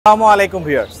আসসালামু আলাইকুম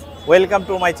viewers, welcome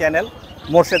to my channel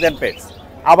Morshed and pets.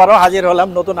 আবারও হাজির হলাম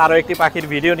নতুন আরও একটি পাখির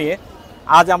ভিডিও নিয়ে।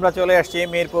 আজ আমরা চলে আসছি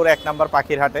মিরপুর 1 নম্বর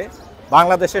পাখির হাটে।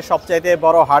 বাংলাদেশের সবচাইতে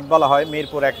বড় হাট বলা হয়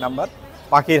মিরপুর 1 নম্বর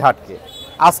পাখির হাটকে।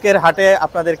 আজকের হাটে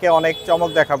আপনাদেরকে অনেক চমক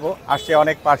দেখাবো। আসছে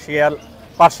অনেক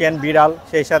পার্সিয়ান বিড়াল,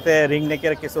 সেই সাথে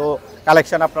রিংনেকের কিছু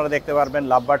কালেকশন আপনারা দেখতে পারবেন।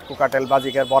 লাভবার্ড, কুকাটেল,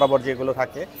 বাজিকার বরাবর যেগুলো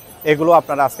থাকে এগুলো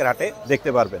আপনারা আজকের হাটে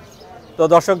দেখতে পারবেন। তো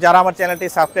দর্শক, যারা আমার চ্যানেলটি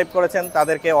সাবস্ক্রাইব করেছেন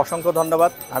তাদেরকে অসংখ্য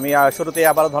ধন্যবাদ। আমি শুরুতেই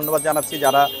আবারও ধন্যবাদ জানাচ্ছি।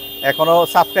 যারা এখনও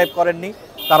সাবস্ক্রাইব করেননি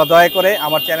তারা দয়া করে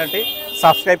আমার চ্যানেলটি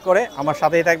সাবস্ক্রাইব করে আমার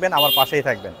সাথেই থাকবেন, আমার পাশেই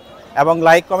থাকবেন এবং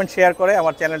লাইক কমেন্ট শেয়ার করে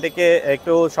আমার চ্যানেলটিকে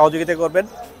একটু সহযোগিতা করবেন।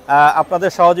 আপনাদের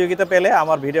সহযোগিতা পেলে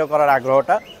আমার ভিডিও করার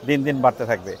আগ্রহটা দিন দিন বাড়তে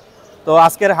থাকবে। তো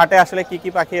আজকের হাটে আসলে কি কি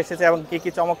পাখি এসেছে এবং কি কি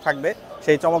চমক থাকবে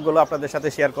সেই চমকগুলো আপনাদের সাথে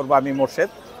শেয়ার করব আমি মোর্শেদ।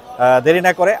 দেরি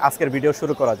না করে আজকের ভিডিও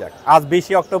শুরু করা যাক। আজ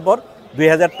 20 অক্টোবর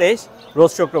 2023,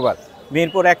 রোজ শুক্রবার।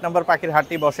 মিরপুর 1 নম্বর পাখির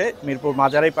হাটটি বসে মিরপুর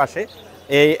মাজারের পাশে।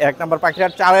 এই 1 নম্বর পাখির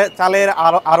হাট চালের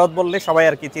আড়ত বললে সবাই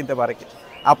আর কি চিনতে পারে।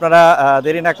 আপনারা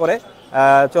দেরি না করে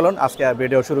চলুন আজকে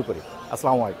ভিডিও শুরু করি।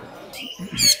 আসসালামু আলাইকুম।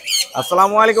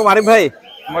 আসসালামু আলাইকুম আরিফ ভাই।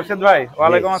 মোর্শেদ ভাই,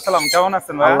 ওয়ালাইকুম আসসালাম। কেমন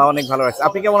আছেন ভাই? আল্লাহ অনেক ভালো আছে।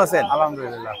 আপনি কেমন আছেন?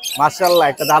 আলহামদুলিল্লাহ। মাশাআল্লাহ,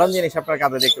 একটা দারুণ জিনিস আপনার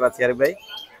কাছে দেখতে পাচ্ছি আরিফ ভাই।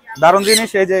 দারুণ জিনিস,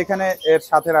 এই যে এখানে এর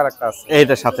সাথে আরেকটা আছে।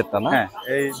 এইটা সাথেরটা না? হ্যাঁ,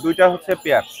 এই দুইটা হচ্ছে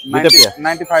পেয়ার।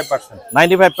 95%।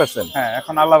 95%? হ্যাঁ,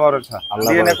 এখন আল্লাহ ভরসা,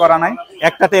 ডিএনএ করা নাই।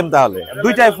 একটা টেম তাহলে?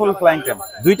 দুইটাই ফুল ফ্লাইং টেম।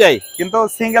 দুইটাই? কিন্তু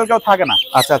সিঙ্গেল কেউ থাকে না।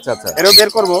 আচ্ছা আচ্ছা আচ্ছা, এরও বের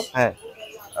করব। হ্যাঁ,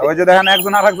 ওই যে দেখেন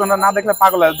একজন আরেকজনের না দেখলে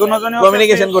পাগল হয়। দুজনই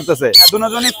কমিউনিকেশন করতেছে।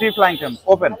 দুজনই ফ্রি ফ্লাইং টেম,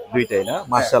 ওপেন। দুইটাই না?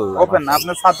 মাশাআল্লাহ, ওপেন।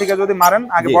 আপনি ছাদ থেকে যদি মারেন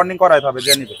আগে বন্ডিং করাইতে হবে,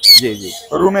 যে নিবে। জি জি।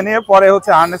 রুমে নিয়ে পরে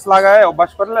হচ্ছে হার্নেস লাগায়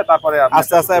অভ্যাস করলে তারপরে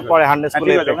আস্তে আস্তে পরে হার্নেস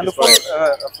করে কিন্তু ফুল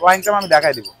ফ্লাইং টেম আমি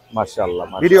দেখাই দিব। মাশাআল্লাহ,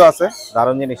 ভিডিও আছে।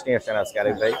 দারুণ জিনিস নিয়ে আসছেন আজকে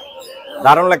আরিফ ভাই।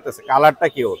 দারুণ লাগতেছে। কালারটা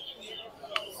কি ওর?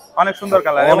 অনেক সুন্দর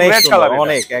কালার, অনেক রেড সুন্দর, কালার।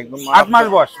 অনেক একদম 8 মাস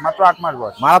বয়স, মাত্র 8 মাস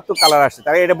বয়স। মারাত্মক কালার আসছে।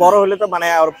 তাই এটা বড় হলে তো মানে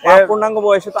আর পূর্ণাঙ্গ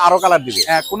বয়সে তো আরো কালার দিবে।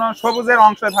 হ্যাঁ, কোনো সবুজের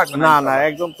অংশ থাকবে না না,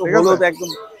 একদম তো হলুদ, একদম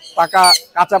পাকা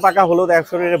কাঁচা পাকা হলুদ এক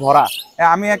শরীরে ভরা।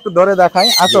 আমি একটু ধরে দেখাই,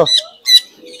 আসো।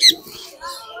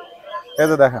 এই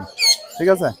যে দেখেন, ঠিক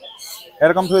আছে,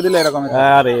 এরকম ধুয়ে দিলে এরকম।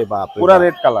 আরে বাপ, পুরো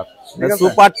রেড কালার,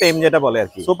 সুপার টেম যেটা বলে আর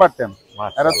কি। সুপার টেম।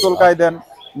 এরা চুলকাই দেন,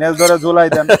 নেজ ধরে ঝুলাই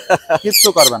দেন, কিচ্ছু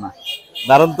করবে না।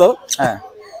 দারুণ তো। হ্যাঁ,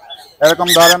 এরকম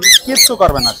ধরেন কিচ্ছু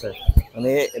করবে না সে।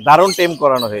 মানে দারুণ টেম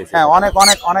করানো হয়েছে। হ্যাঁ, অনেক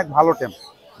অনেক অনেক ভালো টেম।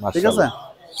 ঠিক আছে।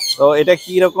 তো এটা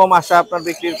কি রকম আশা আপনার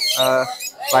বিক্রির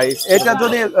প্রাইস? এটা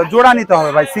যদি জোড়া নিতে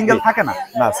হবে ভাই, সিঙ্গেল থাকে না।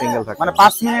 না, সিঙ্গেল থাকে মানে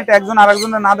 5 মিনিট একজন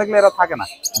আরেকজনের না দেখলে এরা থাকে না।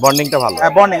 বন্ডিংটা ভালো।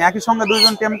 হ্যাঁ, বন্ডিং একই সঙ্গে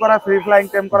দুইজন টেম করা, ফ্রি ফ্লাইং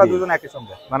টেম করা, দুইজন একই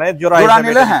সঙ্গে। মানে জোড়া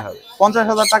নিলে হ্যাঁ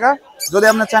 50,000 টাকা। যদি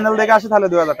আপনার চ্যানেল দেখে আসে তাহলে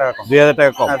 2,000 টাকা কম। 2,000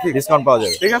 টাকা কম ডিসকাউন্ট পাওয়া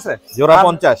যাবে। ঠিক আছে, জোড়া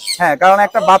 50। হ্যাঁ, কারণ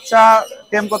একটা বাচ্চা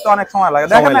টেম করতে অনেক সময় লাগে।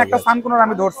 দেখেন একটা সানকুনোর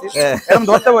আমি ধরছি, এরকম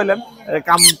ধরতে বললেন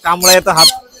কামড়ায় তো হাত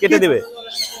কেটে দিবে।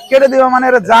 মানে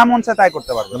এরা যা মন চায় তাই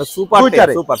করতে পারবে। মানে সুপার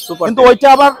সুপার সুপার। কিন্তু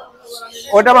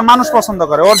ওইটা আবার মানুষ পছন্দ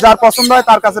করে। ওর যার পছন্দ হয়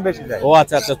তার কাছে বেশি যায়। ও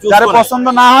আচ্ছা আচ্ছা, যার পছন্দ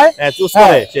না হয়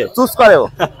চুজ করে ও।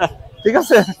 ঠিক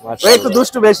আছে, ওই একটু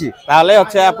দুষ্টু বেশি। তাহলে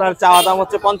হচ্ছে আপনার চাওয়া দাম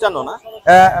হচ্ছে 55 না?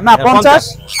 না 50।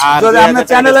 যদি আপনার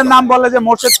চ্যানেলের নাম বলে যে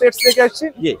মোর্শেদ পেটস থেকে আসছি,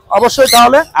 অবশ্যই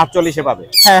তাহলে 48 এ পাবে।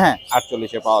 হ্যাঁ হ্যাঁ,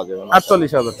 48 এ পাওয়া যাবে।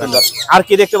 48,000 টাকা। আর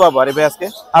কি দেখতে পাবো আরে ভাই আজকে?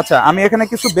 আচ্ছা, আমি এখানে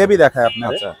কিছু বেবি দেখাই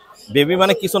আপনাদের। আচ্ছা, বেবি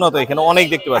মানে কিছু না তো, এখানে অনেক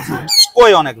দেখতে পাচ্ছি।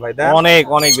 কই অনেক ভাই, অনেক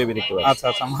অনেক বেবি দেখতে পাচ্ছি। আচ্ছা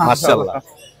আচ্ছা, মাশাআল্লাহ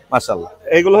মাশাআল্লাহ।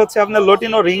 এগুলো হচ্ছে আপনার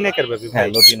লটিনো রিং নেকের বেবি। হ্যাঁ,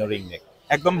 লটিনো রিং নেক,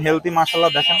 একদম হেলদি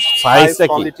মাশাআল্লাহ। দেখেন সাইজ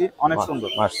কোয়ালিটি অনেক সুন্দর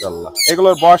মাশাআল্লাহ।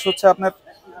 এগুলোর বয়স হচ্ছে আপনার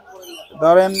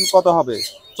ধরেন কত হবে,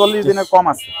 40 দিনের কম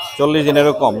আছে। 40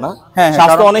 দিনেরও কম না? হ্যাঁ,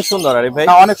 স্বাস্থ্য অনেক সুন্দর আরে ভাই।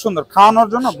 অনেক সুন্দর, খাওয়ানোর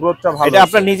জন্য গ্রোথটা ভালো। এটা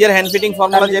আপনার নিজের হ্যান্ড ফিডিং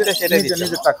ফর্মুলা যেটা সেটা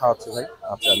নিজেরটা খাওয়াচ্ছে ভাই।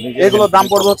 আচ্ছা, এগুলোর দাম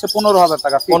পড়বে হচ্ছে 15,000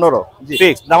 টাকা। 15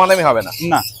 ফিক্স, দামাদামি হবে না?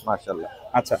 না। মাশাআল্লাহ।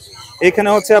 আচ্ছা, এখানে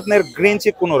হচ্ছে আপনার গ্রিন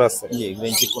চিক কুনুর আছে। জি,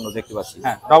 গ্রিন চিক কুনুর দেখতে পাচ্ছি।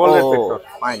 হ্যাঁ, double red factor.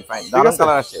 Fine fine, দারুণ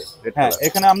কালার আছে। হ্যাঁ,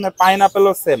 এখানে আপনার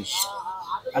পাইনাপেলও সেম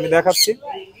আমি দেখাচ্ছি।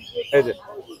 এই যে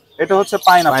এটা হচ্ছে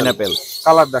পাইনাপেল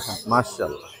কালার, দেখেন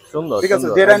মাশাআল্লাহ সুন্দর। ঠিক আছে,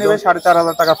 যেটা নিবে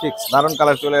 4,500 টাকা ফিক্স। দারুণ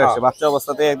কালার চলে আসে, বাচ্চা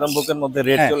অবস্থাতে একদম বুকের মধ্যে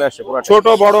রেড চলে আসে পুরো। ছোট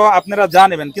বড় আপনারা যা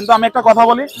নেবেন, কিন্তু আমি একটা কথা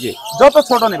বলি, যত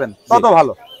ছোট নেবেন তত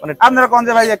ভালো। মানে আপনারা কোন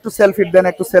যে ভাই একটু সেলফি দেন,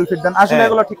 একটু সেলফি দেন, আসলে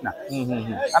এগুলো ঠিক না।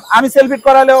 আমি সেলফি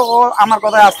করালেও ও আমার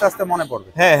কথায় আস্তে আস্তে মনে পড়বে।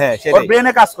 হ্যাঁ হ্যাঁ, ওর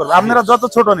ব্রেনে কাজ করবে। আপনারা যত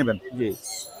ছোট নেবেন, জি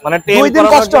মানে 2 দিন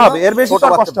কষ্ট হবে, এর বেশি তো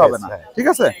কষ্ট হবে না। ঠিক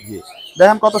আছে, জি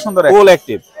দেখেন কত সুন্দর, ফুল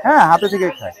অ্যাক্টিভ। হ্যাঁ, হাতে থেকে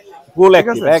খায়, ফুল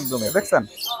অ্যাক্টিভ একদম। দেখছেন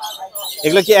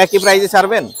এগুলো কি একই প্রাইসে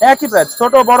ছাড়বেন? একই প্রাইস,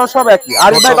 ছোট বড় সব একই।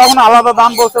 আর ভাই কখনো আলাদা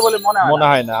দাম বলতে বলে মনে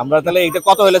হয় না। আমরা তাহলে এটা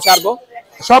কত হলে ছাড়বো?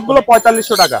 সবগুলো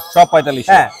 4500 টাকা। সব 4500?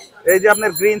 হ্যাঁ, এই যে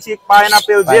আপনার গ্রিন চিক,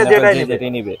 পাইনাপেল, যে যেটাই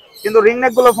নিবে, কিন্তু রিং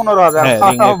নেক গুলো 15,000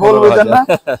 বলবো না,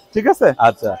 ঠিক আছে।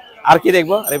 আচ্ছা, আর কি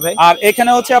দেখবো আরে ভাই? আর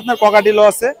এখানে হচ্ছে আপনার ককাডিলো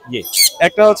আছে, জি।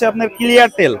 একটা হচ্ছে আপনার ক্লিয়ার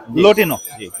টেল লটিনো,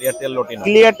 জি, ক্লিয়ার টেল লটিনো,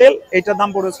 ক্লিয়ার টেল, এটার দাম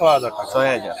পড়বে 6000 টাকা,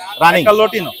 6000 রানিং। একটা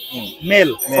লটিনো মেল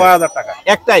 6000 টাকা,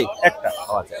 একটাই একটা।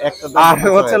 আচ্ছা, একটা। আর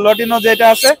হচ্ছে লটিনো যেটা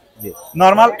আছে, জি,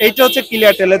 নরমাল, এইটা হচ্ছে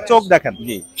ক্লিয়ার টেলের চোখ দেখেন,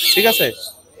 জি, ঠিক আছে,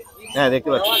 হ্যাঁ দেখতে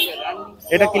পাচ্ছি,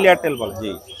 এটা ক্লিয়ার টেল বলে,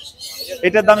 জি।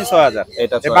 এটার দামই 6000।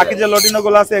 বাকি যে লটিনো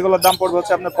গুলো আছে এগুলোর দাম পড়বে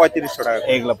হচ্ছে আপনার 3500 টাকা,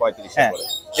 এগুলো 3500। হ্যাঁ,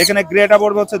 এখানে গ্রেটা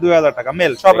পড়বে হচ্ছে 2000 টাকা,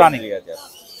 মেল সব রানিং।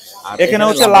 এখানে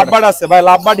হচ্ছে লাভবার্ড আছে ভাই,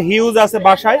 লাভবার্ড হিউজ আছে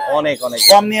বাসায়, অনেক অনেক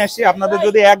কম নিয়ে আসি, আপনাদের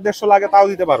যদি 1-150 লাগে তাও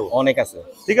দিতে পারবো, অনেক আছে,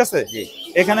 ঠিক আছে, জি।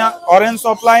 এখানে অরেঞ্জ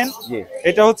অফলাইন, জি,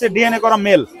 এটা হচ্ছে ডিএনএ করা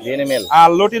মেল, ডিএনএ মেল। আর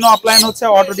লটিনো অফলাইন হচ্ছে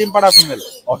অটো ডিম পাড়া ফিমেল,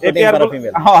 অটো ডিম পাড়া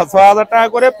ফিমেল। হ্যাঁ, 6000 টাকা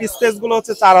করে পিস, পেস গুলো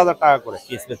হচ্ছে 4000 টাকা করে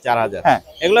পিস, পেস 4000। হ্যাঁ,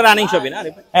 এগুলো রানিং সবই না?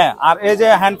 হ্যাঁ। আর এই যে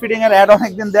হ্যান্ড ফিডিং এর অ্যাড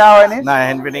অনেকদিন দেওয়া হয়নি না,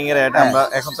 হ্যান্ড ফিডিং এর অ্যাড আমরা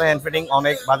এখন তো হ্যান্ড ফিডিং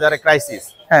অনেক বাজারে ক্রাইসিস,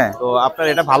 হ্যাঁ, তো আপনার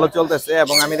এটা ভালো চলতেছে,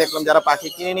 এবং আমি দেখলাম যারা পাখি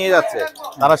কিনে নিয়ে যাচ্ছে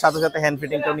তারা সাথে সাথে হ্যান্ড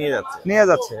ফিডিংটাও নিয়ে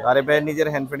যাচ্ছে। আর এবার নিজের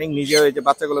হ্যান্ড ফিডিং নিজে ওই যে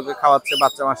বাচ্চাগুলোকে খাওয়াচ্ছে,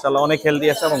 বাচ্চা মাশাআল্লাহ অনেক হেলদি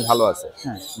আছে এবং ভালো আছে।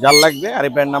 যার লাগবে আর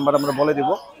এই ব্র্যান্ড নাম্বার আমরা বলে দিব,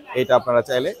 এটা আপনারা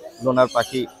চাইলে লোনার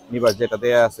পাখি নিবাস যেটা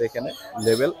দেয়া আছে এখানে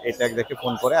লেভেল, এটা দেখে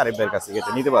ফোন করে আরিফের কাছে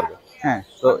এটা নিতে পারবে। হ্যাঁ,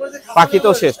 তো পাখি তো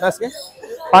শেষ না আজকে?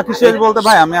 পাখি শেষ বলতে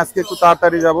ভাই আমি আজকে একটু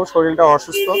তাড়াতাড়ি যাব, শরীরটা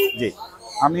অসুস্থ, জি।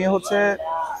 আমি হচ্ছে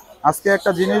আজকে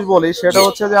একটা জিনিস বলি, সেটা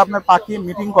হচ্ছে যে আপনার পাখি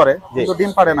মিটিং করে কিন্তু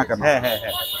ডিম পারে না কেন? হ্যাঁ হ্যাঁ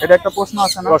হ্যাঁ, এটা একটা প্রশ্ন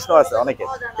আছে না? প্রশ্ন আছে অনেকে।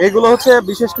 এইগুলো হচ্ছে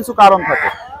বিশেষ কিছু কারণ থাকে,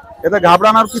 এতে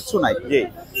ঘাবড়ানোর কিছু নাই, জি।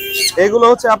 এইগুলো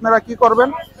হচ্ছে আপনারা কি করবেন,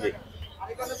 জি,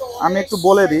 আমি একটু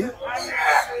বলে দিই।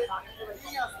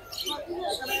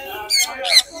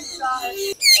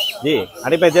 জি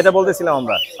আরিফ ভাই, যেটা বলতেছিলাম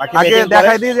আমরা আগে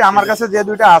দেখাই দিই যে আমার কাছে যে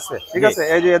দুইটা আছে, ঠিক আছে,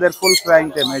 এই যে এদের ফুল ফ্লাইং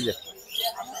টাইম, এই যে,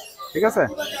 ঠিক আছে।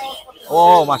 ও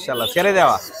মাশাআল্লাহ, ছেড়ে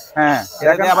দেওয়া। হ্যাঁ,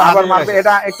 দেখেন আবার মারবে,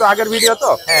 এটা একটু আগের ভিডিও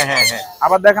তো। হ্যাঁ হ্যাঁ হ্যাঁ,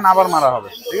 আবার দেখেন আবার মারা হবে,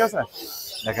 ঠিক আছে,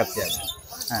 দেখাচ্ছি আমি।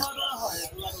 হ্যাঁ,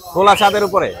 খোলা ছাদের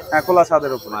উপরে, হ্যাঁ খোলা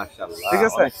ছাদের উপরে, মাশাআল্লাহ, ঠিক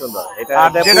আছে, অনেক সুন্দর। এটা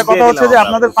যেটা কথা হচ্ছে যে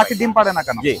আপনাদের পাখি ডিম পারে না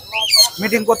কেন? জি,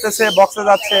 মিটিং করতেছে, বক্সে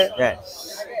যাচ্ছে, হ্যাঁ,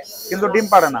 কিন্তু ডিম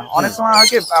পারে না। অনেক সময় হয়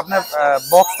কি আপনার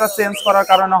বক্সটা চেঞ্জ করার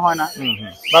কারণে হয় না,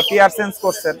 বা পিয়ার চেঞ্জ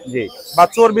করছেন, জি, বা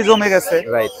চর্বি জমে গেছে,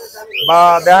 রাইট, বা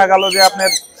দেখা গেল যে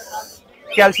আপনার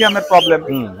ক্যালসিয়ামের প্রবলেম,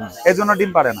 এই জন্য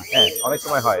ডিম পারে না। হ্যাঁ, অনেক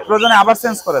সময় হয়, প্রয়োজনে আবার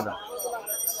চেঞ্জ করে দেন,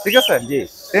 ঠিক আছে, জি,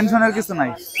 টেনশনের কিছু নাই।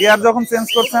 পিয়ার যখন চেঞ্জ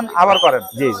করছেন আবার করেন,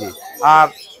 জি জি। আর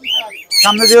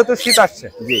সামনে যেহেতু শীত আসছে,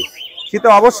 জি, শীতে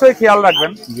অবশ্যই খেয়াল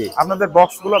রাখবেন, জি, আপনাদের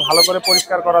বক্স গুলো ভালো করে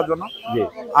পরিষ্কার করার জন্য, জি।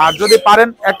 আর যদি পারেন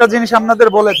একটা জিনিস আপনাদের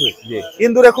বলে দিই, জি,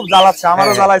 ইঁদুরে খুব জ্বালাচ্ছে,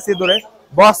 আমারও জ্বালাইছে ইঁদুরে,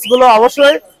 বক্স গুলো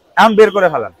অবশ্যই এখন বের করে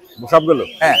ফেলেন সবগুলো।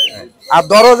 হ্যাঁ, আর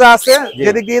দরজা আছে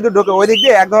যেদিক দিয়ে ইঁদুর ঢোকে ওই দিক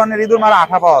দিয়ে এক ধরনের ইঁদুর মারা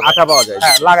আঠা পাওয়া যায়,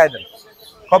 হ্যাঁ, লাগাই দেন,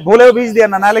 ভুলেও বীজ দিয়ে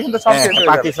না, নাহলে কিন্তু সব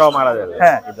পাখি সব মারা যাবে।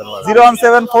 হ্যাঁ,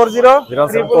 01740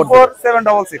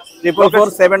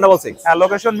 হ্যাঁ,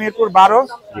 লোকেশন মিরপুর 12,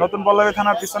 নতুন পল্লবী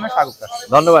থানার পিছনে সাগুপ্তা।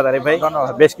 ধন্যবাদ আরিফ ভাই, ধন্যবাদ।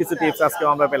 বেশ কিছু টিপস আজকে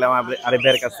আমরা পেলাম আরিফ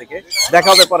ভাইয়ের কাছ থেকে, দেখা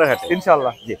হবে পরের হাটে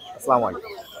ইনশাআল্লাহ। জি, আসসালামু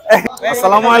আলাইকুম।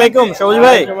 আসসালামু আলাইকুম সবুজ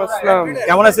ভাই,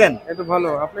 কেমন আছেন? এই তো ভালো,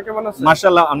 আপনি কেমন আছেন?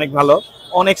 মাশাআল্লাহ অনেক ভালো,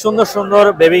 অনেক সুন্দর সুন্দর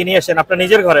বেবি নিয়ে আসেন। আপনার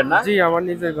নিজের ঘরের না? জি, আমার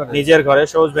নিজের ঘরে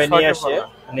সবুজ ভাই নিয়ে আসে,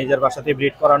 নিজের বাসাতে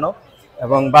ব্রিড করানো,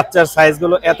 এবং বাচ্চার সাইজ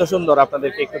গুলো এত সুন্দর,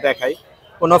 আপনাদেরকে একটু দেখাই।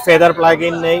 কোনো ফেদার প্লাগ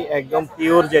ইন নেই, একদম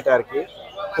পিওর যেটা আর কি।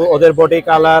 তো ওদের বডি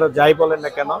কালার যাই বলেন না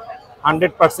কেন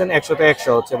 100% 100তে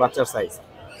 100 হচ্ছে বাচ্চার সাইজ।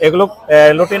 এগুলো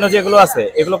লুটিনো যেগুলো আছে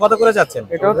এগুলো কত করে যাচ্ছেন?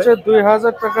 এটা হচ্ছে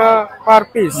 2000 টাকা পার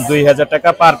পিস। 2000 টাকা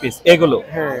পার পিস এগুলো।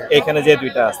 হ্যাঁ, এখানে যে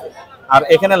দুইটা আছে। আর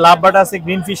এখানে লাভবার্ড আছে,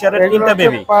 গ্রিন ফিশারের তিনটা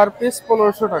বেবি, পার পিস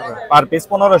 1500 টাকা। Per piece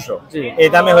 1500। জি, এই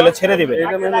দামে হলে ছেড়ে দিবে? এই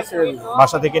দামে হলে ছেড়ে দিবে।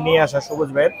 বাসা থেকে নিয়ে আসা সবুজ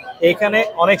ভাইয়ের এখানে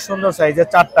অনেক সুন্দর সাইজের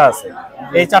চারটা আছে।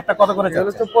 এই চারটা কত করে যাচ্ছে?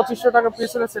 এটা 2500 টাকা পিস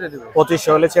হলে ছেড়ে দিবে। 2500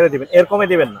 হলে ছেড়ে দিবেন, এর কমে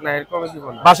দিবেন না? না, এর কমে দিব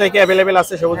না। বাসায় কি अवेलेबल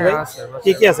আছে সবুজ ভাই?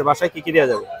 কি কি আছে বাসায়, কি কি দেওয়া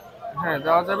যাবে? হ্যাঁ,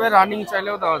 দেওয়া যাবে, রানিং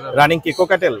চাইলেও দেওয়া যাবে। রানিং কি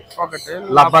কোকাটেল,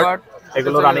 লাভবার্ড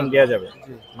এগুলো রানিং দেওয়া যাবে।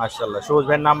 মাশাআল্লাহ, সবুজ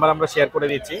ভাইয়ের নাম্বার আমরা শেয়ার করে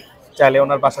দিচ্ছি, চাইলে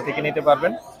ওনার বাসা থেকে নিতে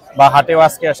পারবেন, বা হাটেও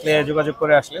আজকে আসলে যোগাযোগ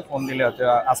করে আসলে ফোন দিলে হয়তো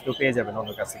আজকেও পেয়ে যাবেন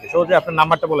ওনার কাছ থেকে। সবুজ ভাই আপনার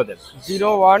নাম্বারটা বলে দেন।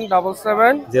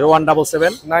 0177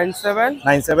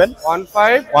 97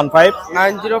 15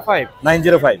 905।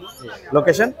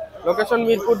 লোকেশন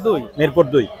মিরপুর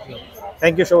 2।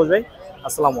 থ্যাংক ইউ সবুজ ভাই,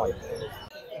 আসসালামু আলাইকুম।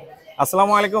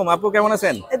 আসসালামু আলাইকুম আপু, কেমন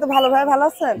আছেন? এই তো ভালো ভাই, ভালো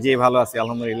আছেন? জি ভালো আছি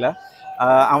আলহামদুলিল্লাহ।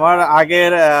 আমার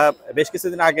আগের বেশ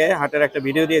কিছুদিন আগে হাটের একটা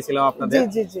ভিডিও দিয়েছিলাম আপনাদের,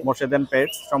 মোর্শেদান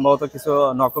পেটস, সম্ভবত কিছু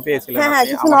নক পেয়েছিলেন,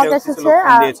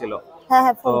 দিয়েছিল। হ্যাঁ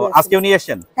হ্যাঁ, তো আজকেও নিয়ে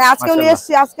এসেছেন? হ্যাঁ, আজকেও নিয়ে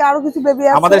এসেছি, আজকে আরো কিছু বেবি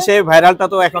আছে। আমাদের সেই ভাইরালটা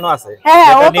তো এখনো আছে,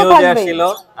 এটা নিউজে আসছিল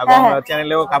এবং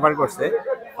চ্যানেলেও কভার করছে।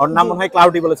 ওর নাম মনে হয়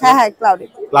ক্লাউডি বলেছেন। হ্যাঁ হ্যাঁ ক্লাউডি।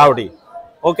 ক্লাউডি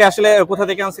ওকে আসলে কোথা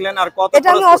থেকে আনছিলেন আর কত? এটা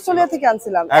আমি অস্ট্রেলিয়া থেকে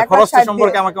আনছিলাম। খরচ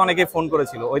সম্পর্কে আমাকে অনেকে ফোন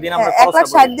করেছিল ওই দিন। আমরা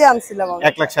 1,60,000 দিয়ে আনছিলাম।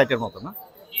 1,60,000 এর মতো না?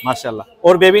 মাশাআল্লাহ।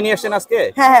 ওর বেবি নিয়ে আসেন আজকে?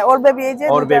 হ্যাঁ হ্যাঁ ওর বেবি এই যে।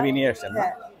 ওর বেবি নিয়ে আসেন।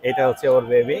 এটা হচ্ছে ওর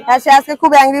বেবি। হ্যাঁ সে আজকে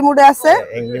খুব অ্যাংরি মুডে আছে।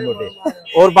 অ্যাংরি মুডে।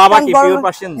 ওর বাবা কি পিওর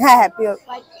পার্সিয়ান? হ্যাঁ হ্যাঁ পিওর।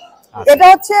 এটা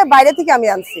হচ্ছে বাইরে থেকে আমি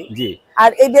আনছি। জি। আর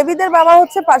এই বেবিদের বাবা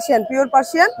হচ্ছে পার্সিয়ান, পিওর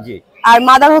পার্সিয়ান। জি। আর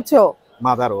মাদার হচ্ছে ও।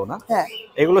 মাদার ও না? হ্যাঁ।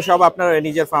 এগুলো সব আপনার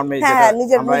নিজের ফার্মে যেটা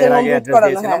আমরা এর আগে অ্যাড্রেস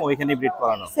দিয়েছিলাম ওইখানেই ব্রিড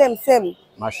করানো। Same same.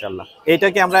 মাশাআল্লাহ। এটা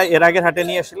কি আমরা এর আগে হাটে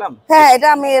নিয়ে আসলাম? হ্যাঁ এটা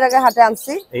আমি এর আগে হাটে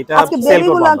আনছি। আজকে সেল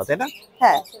করব আমরা, তাই না?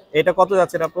 হ্যাঁ। এটা কত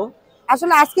যাচ্ছে আপু?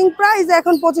 আসলে আস্কিং প্রাইস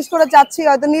এখন 25 করে যাচ্ছে,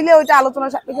 হয়তো নিলে ওইটা আলোচনা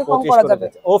সাপেক্ষে কম করা যাবে।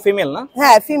 ও ফিমেল না?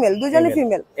 হ্যাঁ ফিমেল, দুজনেই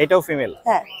ফিমেল। এটাও ফিমেল?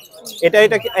 হ্যাঁ। এটা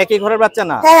একই ঘরের বাচ্চা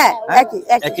না? হ্যাঁ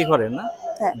একই ঘরের না?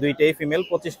 হ্যাঁ। দুইটাই ফিমেল।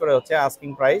 25 করে হচ্ছে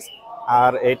আস্কিং প্রাইস।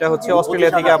 আর এটা হচ্ছে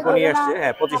অস্ট্রেলিয়া থেকে আপু নিয়ে আসছে।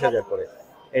 হ্যাঁ 25,000 করে।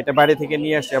 এটা বাইরে থেকে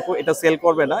নিয়ে আসছে আপু। এটা সেল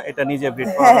করবে না, এটা নিজে ব্রিড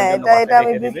করার জন্য। হ্যাঁ এটা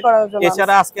আমি ব্রিড করার জন্য।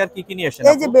 এছাড়া আজকে আর কি কি নিয়ে আসেন?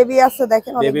 এই যে বেবি আছে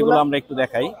দেখেন অনেকগুলো। বেবিগুলো আমরা একটু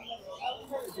দেখাই।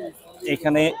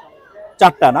 এখানে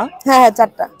 4টা না? হ্যাঁ হ্যাঁ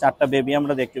 4টা বেবি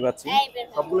আমরা দেখতে পাচ্ছি।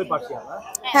 সবগুলোই পার্সিয়ান না?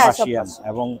 হ্যাঁ পার্সিয়ান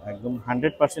এবং একদম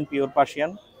 100% পিওর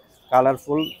পার্সিয়ান,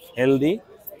 কালারফুল, হেলদি,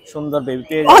 সুন্দর বেবি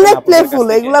পেয়ে যাবেন। অনেক প্লেফুল,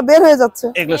 এগুলা বের হয়ে যাচ্ছে।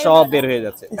 এগুলো সব বের হয়ে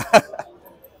যাচ্ছে।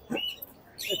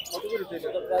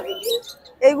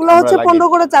 এগুলো হচ্ছে 15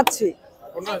 করে চাচ্ছি।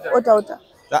 ওটা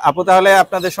আপু তাহলে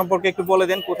আপনাদের সম্পর্কে একটু বলে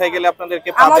দেন, কোথায় গেলে আপনাদেরকে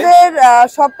পাবে? আমাদের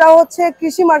শপটা হচ্ছে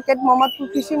কৃষি মার্কেট, মোহাম্মদপুর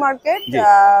কৃষি মার্কেট,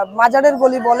 মাজারের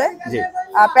গলি বলে।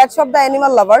 পেট শপ দা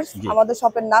অ্যানিমাল লাভার্স আমাদের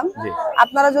শপের নাম।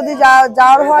 আপনারা যদি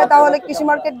যাওয়ার হয় তাহলে কৃষি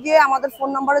মার্কেট গিয়ে আমাদের ফোন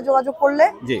নম্বরে যোগাযোগ করলে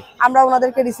আমরা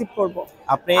ওনাদেরকে রিসিভ করব।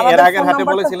 আপনি এর আগে হাটে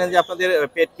বলেছিলেন যে আপনাদের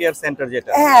পেট কেয়ার সেন্টার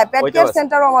যেটা। হ্যাঁ পেট কেয়ার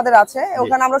সেন্টারও আমাদের আছে।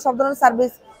 ওখানে আমরা সব ধরনের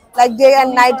service like day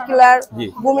and night killer,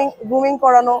 grooming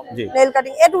করানো, nail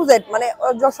cutting, A to Z, মানে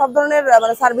সব ধরনের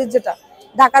মানে সার্ভিস যেটা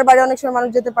ঢাকার বাইরে অনেক সময় মানুষ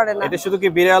যেতে পারে না। এটা শুধু কি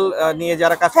বিড়াল নিয়ে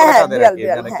যারা কাজ করে তাদের,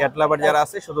 মানে ক্যাট লাভার যারা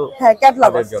আছে শুধু? হ্যাঁ ক্যাট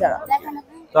লাভার যারা।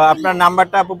 তো আপনার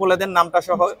নাম্বারটা আপু বলে দেন, নামটা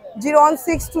সহ।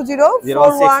 01620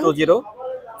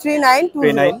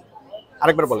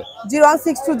 আরেকবার বলে।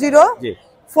 01620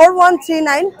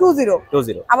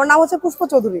 413920। আমার নাম হচ্ছে পুষ্প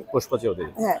চৌধুরী।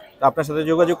 হ্যাঁ। তো আপনার সাথে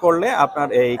যোগাযোগ করলে আপনার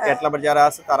এই ক্যাট লাভার যারা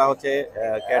আছে তারা হচ্ছে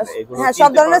ক্যাট এগুলো হ্যাঁ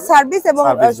সব ধরনের সার্ভিস এবং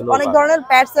অনেক ধরনের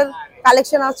প্যাটস এর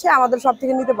কালেকশন আছে, আমাদের সব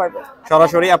থেকে নিতে পারবে।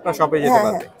 সরাসরি আপনার শপে যেতে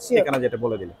পারবে। ঠিকানা যেটা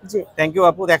বলে দিলেন। থ্যাংক ইউ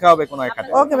আপু, দেখা হবে কোনো এক হাটে।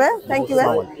 ওকে ভাই, থ্যাংক ইউ ভাই।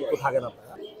 থাকেন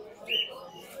আপনারা।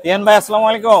 তিয়ান ভাই আসসালামু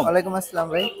আলাইকুম। ওয়ালাইকুম আসসালাম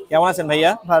ভাই। কেমন আছেন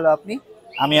ভাইয়া? ভালো, আপনি?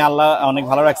 আমি আল্লাহ অনেক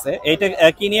ভালো রাখছে। এইটা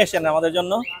কি নিয়ে আসেন আমাদের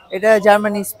জন্য? এটা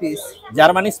জার্মানি স্পেস।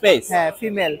 Germany space? হ্যাঁ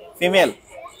ফিমেল।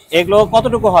 এগুলো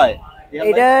কতটুকু হয়?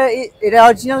 এটা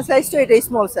অরিজিনাল সাইজ, তো এটা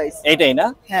স্মল সাইজ। এইটাই না?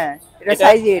 হ্যাঁ এটা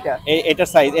সাইজ। এটার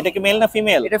সাইজ। এটা কি মেল না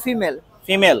ফিমেল? এটা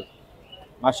ফিমেল।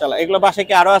 মাশাআল্লাহ। এগুলো বাসায়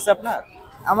কি আরো আছে আপনার?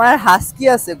 আমার হাস্কি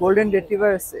আছে, গোল্ডেন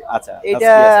রিট্রিভার আছে। আচ্ছা,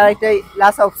 এটা একটা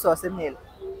লাসা অক্সো আছে মেল।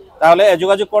 তাহলে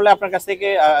যোগাযোগ করলে আপনার কাছ থেকে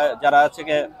যারা হচ্ছে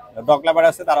ডগ লাভার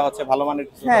আছে তারা হচ্ছে ভালো মানের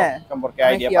সম্পর্কে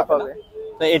আইডিয়া পাবে।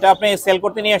 তো এটা আপনি সেল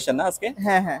করতে নিয়ে আসেন না আজকে?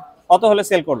 হ্যাঁ হ্যাঁ। কত হলে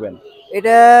সেল করবেন?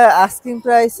 এটা আস্কিং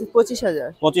প্রাইস 25,000।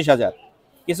 25,000।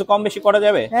 কিছু কম বেশি করা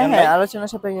যাবে? হ্যাঁ হ্যাঁ, আলোচনা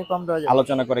সাপেক্ষে কম দেওয়া যাবে।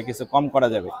 আলোচনা করে কিছু কম করা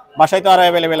যাবে। বাসায় তো আরো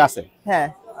अवेलेबल আছে? হ্যাঁ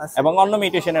আছে। এবং অন্য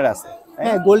মিউটেশনের আছে?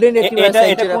 হ্যাঁ গোল্ডেন রিট্রিভার।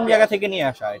 এটা কোন জায়গা থেকে নিয়ে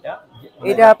আসা?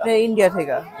 এটা আপনি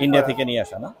ইন্ডিয়া থেকে নিয়ে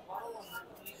আসা না?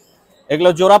 এগুলো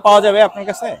জোড়া পাওয়া যাবে আপনার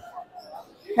কাছে?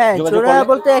 হ্যাঁ জোড়া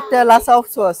বলতে একটা লাসা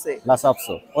অক্সো আছে।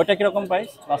 ওইটা কি রকম প্রাইস?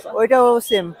 ওইটাও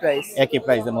সেম প্রাইস, একই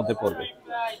প্রাইসের মধ্যে পড়বে।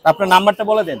 আপনার নাম্বারটা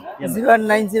বলে দেন।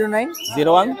 01909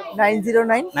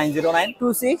 909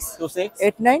 26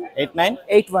 89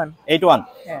 81।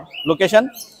 হ্যাঁ। লোকেশন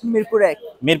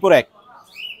মিরপুর 1।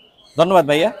 ধন্যবাদ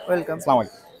ভাইয়া। ওয়েলকাম। আসসালামু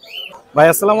আলাইকুম ভাই।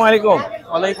 আসসালামু আলাইকুম।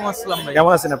 ওয়ালাইকুম আসসালাম ভাই।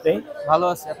 কেমন আছেন আপনি? ভালো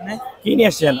আছি, আপনি? কি নিয়ে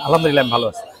আসছেন? আলহামদুলিল্লাহ ভালো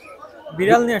আছি।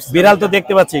 বিড়াল নিয়ে আসছি। বিড়াল তো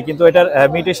দেখতে পাচ্ছি, কিন্তু এটার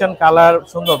মিউটেশন কালার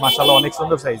সুন্দর, মাশাআল্লাহ অনেক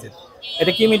সুন্দর সাইজের।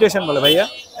 এটা কি মিউটেশন বলে ভাইয়া?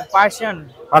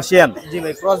 পার্সিয়ান। জি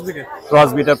ভাই, ক্রস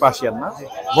বিটার পার্সিয়ান না?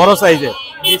 বড় সাইজের।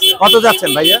 কত যাচ্ছেন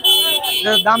ভাইয়া?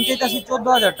 এর দাম চাইতাছি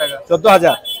 14,000 টাকা।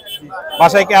 14,000।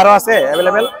 বাসায় কি আরো আছে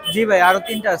अवेलेबल? জি ভাই, আরো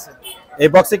 3টা আছে। এই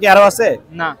বক্সে কি আরো আছে?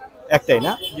 না, একটাই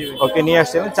না? ওকে নিয়ে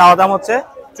আসছেন। চাওয়া দাম হচ্ছে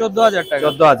 14,000 টাকা।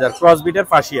 14,000। Cross bitter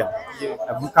Persian.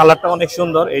 এবং কালারটা অনেক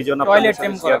সুন্দর, এই জন্য টয়লেট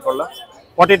টেম করলাম।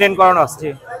 পটি টেন করানো আছে।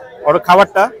 ওর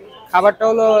খাবারটা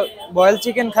হলো বয়েল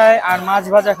চিকেন খায় আর মাছ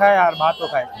ভাজা খায় আর ভাতও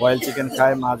খায়। বয়েল চিকেন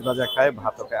খায়, মাছ ভাজা খায়,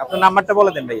 ভাতও খায়। আপনার নাম্বারটা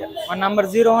বলে দেন ভাইয়া। আমার নাম্বার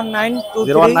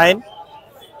 01923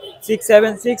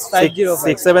 676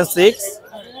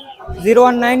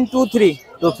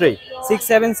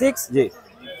 জি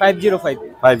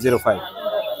 505।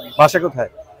 বাসা কোথায়?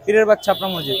 পীরের বাগ, ছাপড়া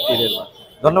মসজিদ।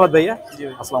 ধন্যবাদ ভাইয়া।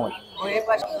 আসসালামু আলাইকুম।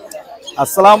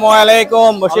 আসসালামু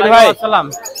আলাইকুম বশির ভাই। আসসালাম।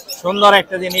 সুন্দর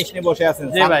একটা জিনিস নিয়ে বসে আছেন।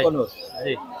 জি ভাই।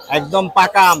 জি একদম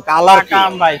পাকা আম, কালার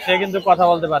কাম ভাই, সে কিন্তু কথা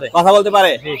বলতে পারে। কথা বলতে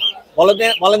পারে? জি।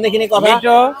 বলেন দেখিনি কথা।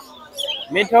 মিঠো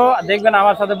মিঠো দেখবেন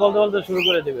আমার সাথে বলতে বলতে শুরু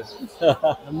করে দিবে।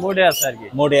 মুডে আছে আর কি।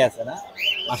 মোডে আছে না?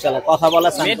 মাশাআল্লাহ কথা বলা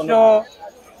মিঠো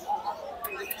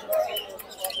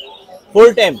ফুল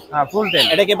টাইম। হ্যাঁ ফুল টাইম।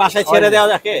 এটা কি বাসায় ছেড়ে দেওয়া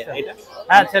যাবে এটা?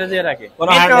 হ্যাঁ ছেড়ে দিয়ে রাখে।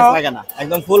 কোনো হার্ডনেস লাগে না,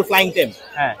 একদম ফুল ফ্লাইং টাইম।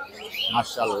 হ্যাঁ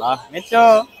মাশাআল্লাহ। মিঠো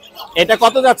এটা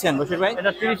কত যাচ্ছেন বশির ভাই?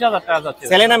 এটা 30,000 টাকা যাচ্ছে।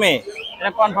 ছেলে না মেয়ে?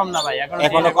 এটা কনফার্ম না ভাই,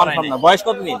 এখনো কনফার্ম না। বয়স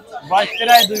কত দিন? বয়স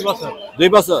প্রায় 2 বছর। 2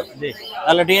 বছর? জি।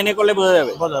 তাহলে ডিএনএ করলে বোঝা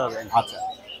যাবে। বোঝা যাবে। আচ্ছা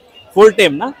ফুল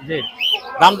টাইম না? জি।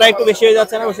 দামটা একটু বেশি হয়ে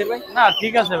যাচ্ছে না বশির ভাই? না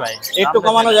ঠিক আছে ভাই, একটু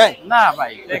কমানো যায়? না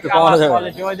ভাই একটু কমানো যাবে?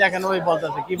 কোয়ালিটি ওই দেখেন, ওই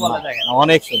বলতেছে কি বলে দেখেন।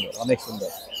 অনেক সুন্দর, অনেক সুন্দর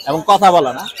এবং কথা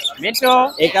বলা না, মিঠো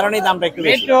এই কারণেই দামটা একটু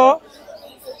বেশি। মিঠো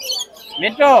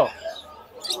মিঠো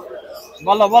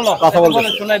বলো বলো, কথা বলতে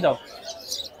বলে শুনাই দাও।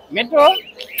 মিঠো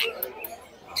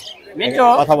মিঠো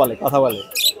কথা বলে।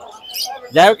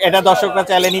 যাই হোক, এটা দর্শকরা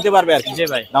চাইলে নিতে পারবে আর কি। জি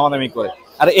ভাই। দামাদামি করে।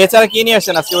 আর এছাড়া কি নিয়ে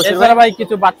আসছেন আজকে বশির ভাই? এছাড়া ভাই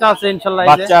কিছু বাচ্চা আছে ইনশাআল্লাহ।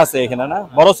 বাচ্চা আছে এখানে না?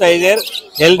 বড় সাইজের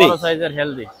হেলদি, বড় সাইজের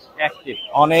হেলদি অ্যাক্টিভ,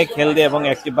 অনেক হেলদি এবং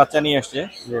অ্যাক্টিভ বাচ্চা নিয়ে আসছে।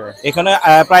 জি ভাই। এখানে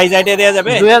প্রাইস আইডিয়া দেয়া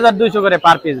যাবে? 2200 করে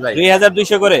পার পিস ভাই।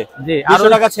 2200 করে? জি। 200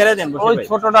 টাকা ছেড়ে দেন বশির ওই ভাই।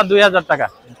 ছোটটা 2000 টাকা।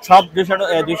 সব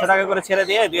 200 টাকা করে ছেড়ে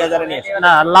দিয়ে 2000 এ নিয়ে আসছে।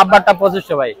 না লাভবারটা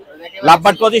 2500 ভাই।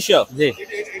 লাভবাট 2500? জি।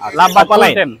 লাভবাট ফুল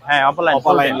অপালাইন? টাইম। হ্যাঁ অপালাইন।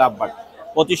 অপালাইন লাভবাট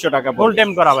 2500 টাকা ফুল টাইম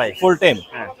করা ভাই। Full time.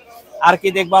 হ্যাঁ। আর কি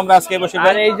দেখবো আমরা আজকে বসে?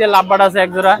 আর এই যে লাভবাট আছে এক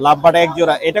জোড়া। লাভবাট এক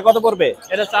জোড়া, এটা কত পড়বে?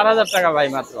 এটা 4000 টাকা ভাই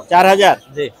মাত্র। 4000?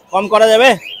 জি। কম করা যাবে?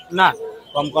 না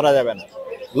কম করা যাবে না।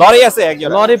 লরি আছে এক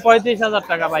জোড়া? লরি 35000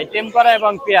 টাকা ভাই, টেম করা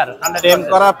এবং পেয়ার 100%। টেম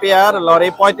করা পেয়ার, লরি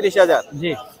 35000।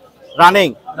 জি। রানিং?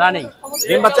 রানিং।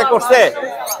 ডিম বাচ্চা করছে?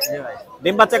 জি ভাই।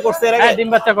 ডিম বাচ্চা করছে এর আগে? হ্যাঁ ডিম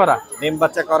বাচ্চা করা। ডিম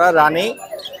বাচ্চা করা রানিং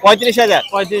 35000।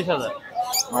 35000।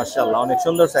 মাশাআল্লাহ অনেক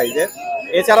সুন্দর সাইজের।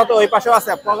 এছাড়া তো ওই পাশেও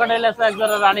আছে পকেটেল আছে এক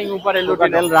জোড়া রানিং, উপরে লোকাল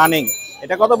লুটিনো। রানিং।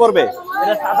 এটা কত পড়বে?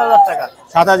 এটা 7000 টাকা।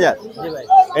 7000? জি ভাই।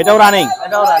 এটাও রানিং?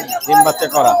 এটাও রানিং। ডিম বাচ্চা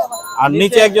করা। আর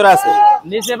নিচে এক জোড়া আছে?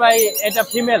 নিচে ভাই এটা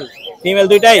ফিমেল। ফিমেল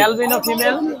দুইটাই? অ্যালবিনো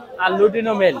ফিমেল আর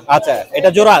লুটিনো মেল। আচ্ছা এটা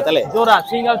জোড়া তাহলে? জোড়া,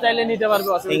 সিঙ্গেল চাইলে নিতে পারবে,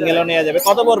 সিঙ্গেলও নেওয়া যাবে।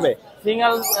 কত পড়বে?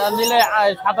 সিঙ্গেল নিলে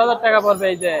 7000 টাকা পড়বে।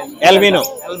 এই যে অ্যালবিনো?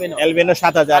 অ্যালবিনো। অ্যালবিনো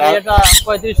 7000। আর এটা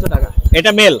 3500 টাকা।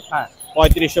 এটা মেল? হ্যাঁ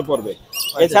 3500 পড়বে।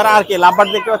 এছাড়া আর কি লাভবাট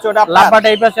দেখতে পাচ্ছ? ওটা লাভবাট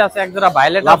এই পাশে আছে এক জোড়া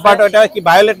ভায়োলেট। লাভবাট ওটা কি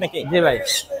ভায়োলেট নাকি? জি ভাই।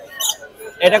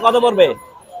 এটা কত পড়বে?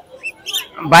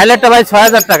 ভায়োলেটটা ভাই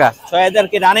 6000 টাকা। 6000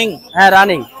 কি রানিং? হ্যাঁ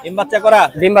রানিং। ডিম বাচ্চা করা?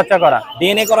 ডিম বাচ্চা করা।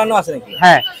 ডিএনএ করানো আছে নাকি?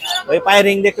 হ্যাঁ। ওই পায়ে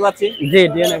রিং দেখতে পাচ্ছি। জি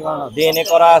ডিএনএ করানো। ডিএনএ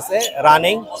করা আছে,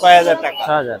 রানিং 6000 টাকা।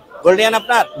 6000। গোল্ডিয়ান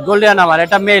আপনার? গোল্ডিয়ান আমার,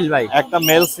 এটা মেল ভাই। একটা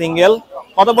মেল সিঙ্গেল।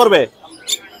 কত পড়বে?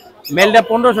 মেলটা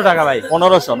 1500 টাকা ভাই।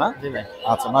 1500 না? জি ভাই।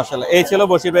 আচ্ছা মাশাআল্লাহ। এই ছিল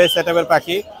বশির ভাই সেটআপের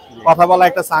পাখি। কথা বলা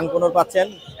একটা সানকুনুর পাচ্ছেন,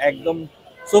 একদম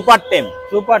সুপার টেম।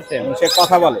 সুপার টেম। সে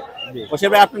কথা বলে। বশির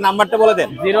ভাই আপনার নাম্বারটা বলে দেন।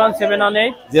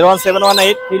 01718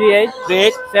 01718 38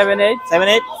 38 78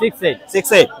 78 68।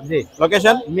 68। জি।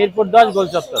 লোকেশন? মিরপুর 10 গোল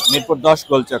চত্বর। মিরপুর 10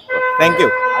 গোল চক্কর। Thank you.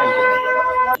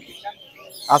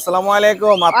 আসসালামু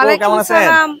আলাইকুম। আপু কেমন আছেন?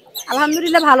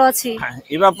 আলহামদুলিল্লাহ ভালো আছি।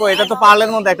 ইবাপু এটা তো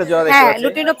পার্লের মধ্যে একটা জোড়া দেখতে হ্যাঁ পাচ্ছি।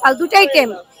 লুটিনো পাল দুটাই টেম।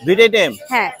 দুইটাই টেম?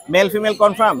 হ্যাঁ male female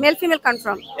confirm? Male female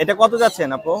confirm. এটা কত যাচ্ছেন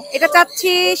আপু? এটা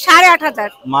চাচ্ছি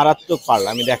 8500। মারাত্মক পার্ল,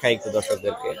 আমি দেখাই একটু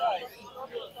দর্শকদেরকে।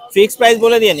 ফিক্স প্রাইস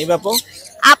বলে দিন ইবাপু।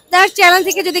 আপনার চ্যানেল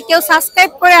থেকে যদি কেউ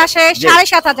সাবস্ক্রাইব করে আসে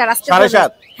 7500 আসছে।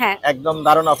 7.5? হ্যাঁ একদম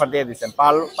দারুণ অফার দিয়ে দিচ্ছেন।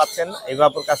 পার্ল পাচ্ছেন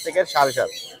ইবাপুর কাছ থেকে 7.5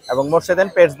 এবং মোর্শেদেন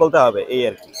পেটস বলতে হবে এই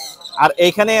আর কি। আর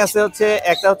এইখানে আছে হচ্ছে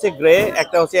একটা হচ্ছে গ্রে,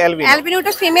 একটা হচ্ছে অ্যালবিনো।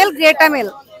 অ্যালবিনোটা female, Greta mail.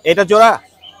 এটা জোড়া?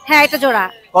 হ্যাঁ এটা জোড়া।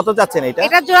 কত যাচ্ছেন এটা?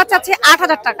 এটা জোড়া চাচ্ছি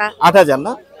 8000 টাকা। 8000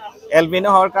 না? অ্যালবিনো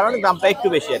হওয়ার কারণে দামটা একটু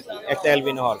বেশি আর কি, একটা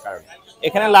অ্যালবিনো হওয়ার কারণে।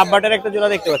 এখানে লাভবাটের একটা জোড়া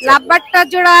দেখতে পাচ্ছি। লাভবারটা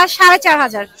জোড়া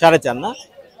 4500। 4.5 না?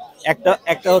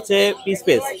 একটা হচ্ছে পিস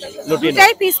পেস লুটিনো।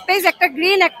 দুটাই পিস পেজ, একটা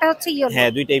গ্রিন একটা হচ্ছে ইয়েলো। হ্যাঁ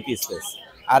দুইটাই পিস পেস।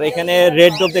 আর এখানে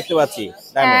রেড ডব দেখতে পাচ্ছি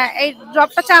ডায়মন্ড। এই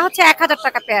ড্রপটা চা হচ্ছে 1000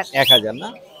 টাকা পেয়ার। 1000 না?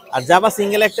 আর জাবা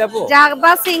সিঙ্গেল একটা আপু?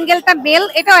 জাবা সিঙ্গেলটা মেল,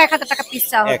 এটাও 1000 টাকা পিস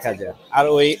চা হচ্ছে। 1000। আর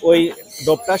ওই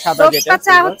ডবটা সাদা যেটা ড্রপটা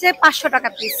চা হচ্ছে 500 টাকা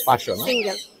পিস। 500 না?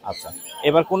 সিঙ্গেল। আচ্ছা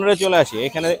এবার কোনরে চলে আসি।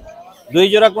 এখানে দুই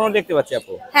জোড়া কোন দেখতে পাচ্ছি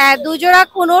আপু। হ্যাঁ দুই জোড়া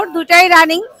কোনোর, দুটাই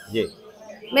রানিং। জি।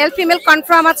 মেল ফিমেল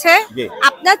কনফার্ম আছে। জি।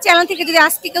 আপনার চ্যানেল থেকে যদি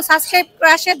আজকে কেউ সাবস্ক্রাইব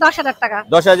করে আসে 10000 টাকা।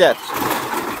 10000?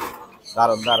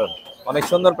 দারুন দারুন, অনেক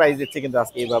সুন্দর প্রাইস দিচ্ছে কিন্তু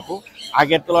আজকে এই বাপু।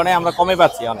 আগের তুলনায় আমরা কমে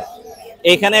পাচ্ছি অনেক।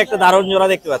 এখানে একটা দারুন জোড়া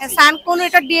দেখতে পাচ্ছি। সান কোন,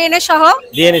 এটা ডিএনএ সহ।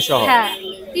 ডিএনএ সহ? হ্যাঁ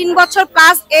 3 বছর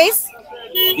প্লাস এজ।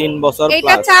 3 বছর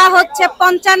এটা প্লাস। চা হচ্ছে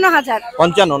 55000।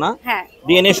 55 না? হ্যাঁ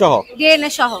ডিএনএ সহ?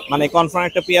 ডিএনএ সহ। মানে কনফার্ম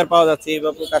একটা পেয়ার পাওয়া যাচ্ছে এই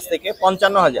বাপুর কাছ থেকে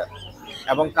 55000।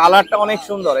 এবং কালারটা অনেক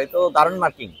সুন্দর, এই তো দারুন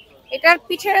মার্কিং। এটার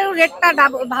পিঠের রেডটা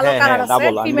ভালো কালার আছে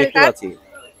ডাবল আমি দেখতে পাচ্ছি,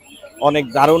 অনেক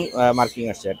দারুন মার্কিং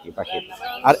আসছে আর কি পাখির।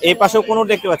 আর এই পাশেও কোন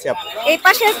দেখতে পাচ্ছি আপনি? এই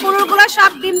পাশে পুরোগুলো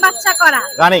সব ডিম বাচ্চা করা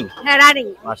রানিং। হ্যাঁ রানিং।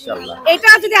 মাশাআল্লাহ। এটা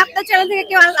যদি আপনার চ্যানেল থেকে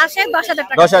কেউ আসে 10,000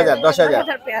 টাকা।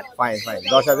 10,000 ফাইন ফাইন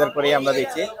 10,000 করে আমরা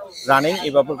দিচ্ছি, রানিং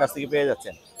ইবাপুর কাছ থেকে পেয়ে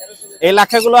যাচ্ছেন। এই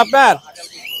লাক্ষাগুলো আপনার?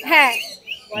 হ্যাঁ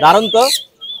দারুন তো,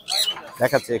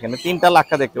 দেখাচ্ছে এখানে 3টা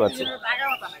লাক্ষা দেখতে পাচ্ছি।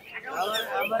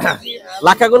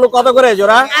 লাক্ষাগুলো কত করে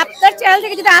জোড়া? আপনার চ্যানেল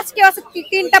থেকে যদি আজকে আসে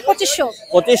 3টা 2500।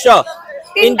 2500?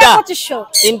 3টা 2500।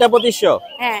 3টা 2500?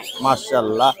 হ্যাঁ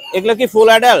মাশাআল্লাহ। এগুলো কি ফুল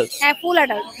অ্যাডাল্ট? হ্যাঁ ফুল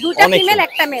অ্যাডাল্ট, দুটো ফিমেল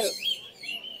একটা মেল।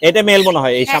 এটা মেল মনে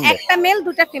হয় এই সামনে। একটা মেল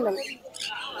দুটো ফিমেল।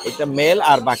 এটা মেল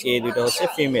আর বাকি এই দুটো হচ্ছে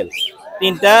ফিমেল।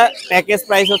 3টা প্যাকেজ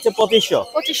প্রাইস হচ্ছে 2500।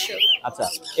 2500। আচ্ছা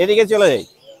এদিকে চলে যাই,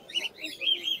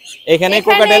 এখানে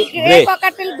কোকাটেল গ্রে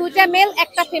কোকাটেল দুটো মেল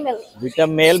একটা ফিমেল। দুইটা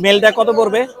মেল। মেলটা কত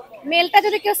পড়বে? মেলটা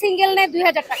যদি কেউ সিঙ্গেল নেয়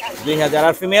 2000 টাকা। 2000।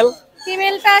 আর ফিমেল?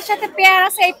 ফিমেলটার সাথে পেয়ার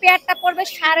আছে, এই পেয়ারটা পড়বে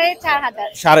 4500।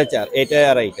 4.5 এটা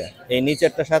আর এইটা, এই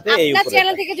নিচেরটার সাথে এই আপনার উপরে।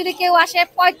 চ্যানেল থেকে যদি কেউ আসে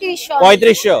 3500।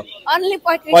 3500? অনলি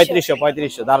 3500।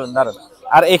 3500 দারুন দারুন।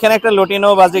 আর এখানে একটা লটিনো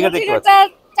বাজিকা দেখতে পাচ্ছি,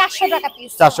 400 টাকা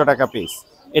পিস। 400 টাকা পিস।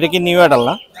 এটা কি নিউ অ্যাডাল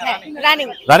না? হ্যাঁ রানিং।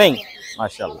 রানিং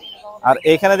মাশাআল্লাহ। আর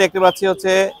এখানে দেখতে পাচ্ছি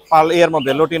হচ্ছে পাল এর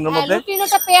মধ্যে লটিনোর মধ্যে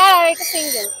লুটিনোটা পেয়ার আর এটা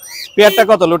সিঙ্গেল। পেয়ারটা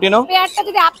কত লটিনো? পেয়ারটা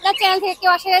যদি আপনার চ্যানেল থেকে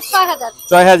কেউ আসে 6000।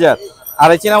 6000। আর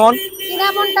এই চিনামন?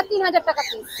 চিনামনটা 3000 টাকা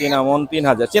পিস। চিনামন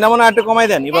 3000। চিনামন আর একটু কমাই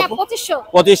দেন ইবাপু। 2500।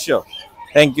 2500।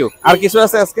 Thank you. আর কিছু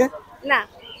আছে আজকে? না।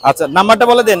 আচ্ছা নাম্বারটা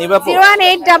বলে দেন ইবাপু।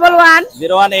 01811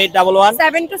 01811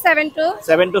 7272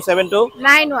 7272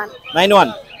 91 91।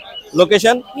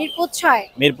 Location? Mirpur 6।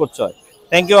 Mirpur 6।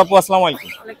 Thank you আপু, আসসালামু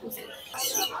আলাইকুম।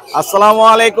 আসসালামু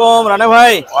আলাইকুম রানা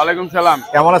ভাই। ওয়ালাইকুম সালাম।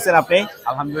 কেমন আছেন আপনি?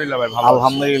 আলহামদুলিল্লাহ ভাই ভালো।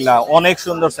 আলহামদুলিল্লাহ। অনেক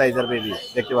সুন্দর সাইজের বেবি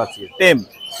দেখতে পাচ্ছি, টেম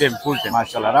ফুল টেম।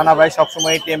 মাশাআল্লাহ। রানা ভাই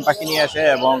সবসময় টেম পাখি নিয়ে আসে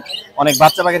এবং অনেক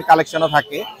বাচ্চা পাখির কালেকশনও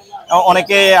থাকে।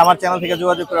 অনেকে আমার চ্যানেল থেকে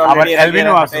যোগাযোগ করে অলরেডি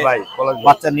এলবিনো আছে ভাই,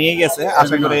 বাচ্চা নিয়ে গেছে।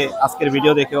 আশা করি আজকের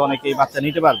ভিডিও দেখে অনেকেই বাচ্চা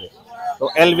নিতে পারবে। তো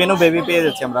এলবিনো বেবি পেয়ে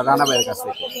যাচ্ছে আমরা রানা ভাইয়ের কাছ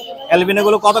থেকে। এলবিনো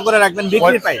গুলো কত করে রাখবেন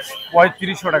বিক্রি প্রাইস?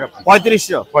 3500 টাকা।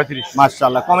 3500?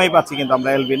 মাশাআল্লাহ, কমেই পাচ্ছি কিন্তু আমরা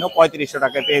এলবিনো 3500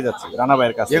 টাকায় পেয়ে যাচ্ছি রানা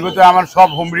ভাইয়ের কাছে। এগুলো তো আমার সব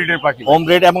হোম ব্রিডের পাখি, হোম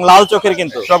ব্রিড এবং লাল চোখের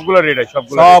কিন্তু সবগুলো রেড আই।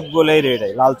 সবগুলোই রেড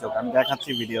আই, লাল চোখ আমি দেখাচ্ছি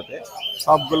ভিডিওতে,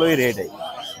 সবগুলোই রেড আই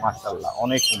মাশাআল্লাহ,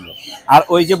 অনেক সুন্দর। আর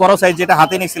ওই যে বড় সাইজ যেটা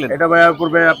হাতে নিছিলেন এটা ভাইয়া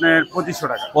পড়বে আপনার 2500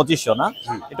 টাকা। 2500 না?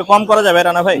 একটু কম করা যাবে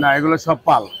রানা ভাই? না এগুলো সব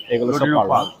পাল, এগুলো সব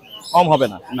পাল, কম হবে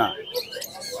না? না।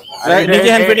 নিজে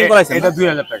হ্যান্ড ফিটিং করাইছেন? এটা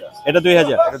 2000 টাকা। এটা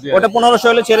 2000। ওটা 1500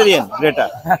 হলে ছেড়ে দিয়েন গ্রেটা।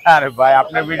 আরে ভাই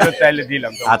আপনার ভিডিও চাইলে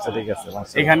দিলাম। আচ্ছা ঠিক আছে।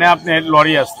 এখানে আপনার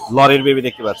লরি আছে, লরির বেবি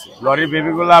দেখতে পাচ্ছি। লরির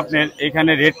বেবিগুলো আপনার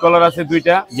এখানে রেড কালার আছে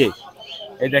দুইটা। জি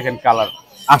এই দেখেন কালার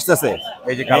আসতেছে,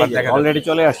 এই যে কালার দেখেন অলরেডি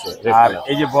চলে আসছে। আর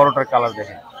এই যে বড়টার কালার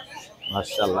দেখেন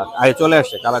মাশাআল্লাহ, আই চলে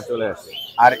আসছে, কালার চলে আসছে।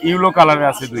 আর ইউলো কালারের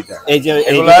আছে দুইটা। এই যে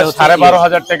এগুলা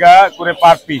 12,500 টাকা করে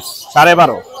পার পিস।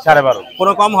 12.5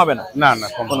 কোনো কম হবে না? না না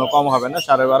কোনো কম হবে না।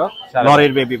 12.5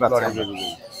 লরির বেবি পাচ্ছেন।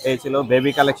 এই ছিল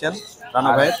বেবি কালেকশন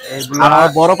রানা ভাই। আর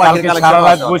বড় পাখির কালেকশন সারা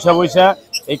রাত বৈশা বৈশা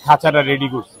এই খাঁচাটা রেডি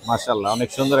করছি। মাশাআল্লাহ অনেক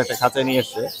সুন্দর একটা খাঁচা নিয়ে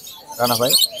এসেছে রানা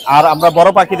ভাই। আর আমরা বড়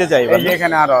পাখিতে যাই, এই যে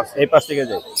এখানে আরো আছে, এই পাশ থেকে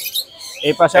যাই।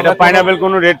 এই পাশে এটা পাইনাপল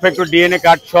কোন রেড ফ্যাক্টর ডিএনএ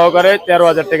কার্ড সহকারে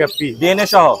 13,000 টাকা পিস। ডিএনএ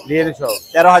সহ? ডিএনএ সহ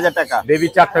 13,000 টাকা। বেবি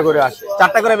 4টা করে আসে।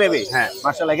 4টা করে বেবি? হ্যাঁ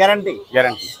মাশাআল্লাহ, গ্যারান্টি?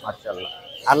 গ্যারান্টি মাশাআল্লাহ।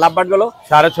 আর লাভবার্ড গুলো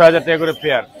 6,500 টাকা করে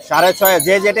পেয়ার। 6,500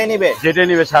 যে যেটাই নিবে? যেটাই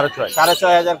নিবে 6,500।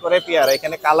 6,500 করে পেয়ার।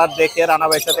 এখানে কালার দেখে রানা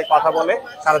ভাইয়ের সাথে কথা বলে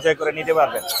 6,500 করে নিতে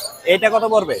পারবেন। এইটা কত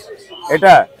পড়বে?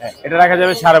 এটা এটা রাখা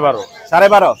যাবে 12,500।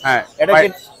 12.5? হ্যাঁ। এটা কি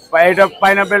এটা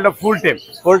পাইনাপলটা ফুল টেম?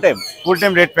 ফুল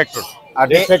টেম রেড ফ্যাক্টর। আর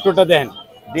রেড ফ্যাক্টরটা দেখেন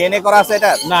ডিএনএ করা আছে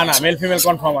এটা? না না, মেল ফিমেল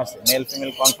কনফার্ম আছে। মেল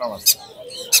ফিমেল কনফার্ম আছে।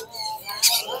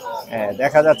 হ্যাঁ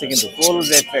দেখা যাচ্ছে কিন্তু ফুল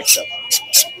রেড ফ্যাক্টর।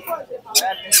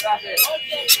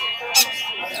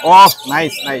 ওহ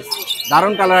নাইস নাইস,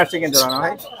 দারুন কালার আসছে কিন্তু রানা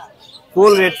ভাই।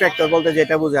 ফুল রেড ফ্যাক্টর বলতে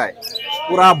যেটা বোঝায়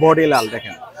পুরা বডি লাল,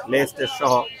 দেখেন লেস্টের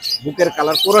সহ বুকের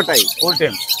কালার পুরোটাই ফুল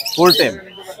টেম। ফুল টেম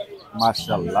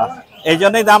মাশাআল্লাহ। এই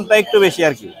জন্যই দামটা একটু বেশি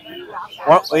আর কি।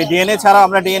 ওই ডিএনএ ছাড়া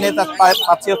আমরা ডিএনএ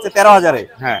পাচ্ছি হচ্ছে 13,000-এ।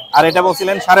 হ্যাঁ। আর এটা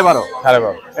বলছিলেন 12.5?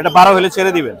 12.5। এটা 12 হলে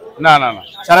ছেড়ে দিবেন? না না না,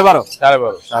 12.5?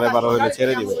 12.5 হলে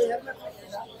ছেড়ে দিবেন।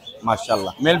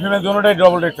 মাশাআল্লাহ, male female দুটোটাই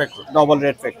double red factor. Double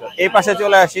red factor. এই পাশে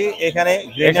চলে আসি, এখানে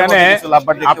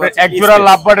আপনি এক জোড়া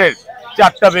লাভবার্ডের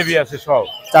 4টা বেবি আছে সব।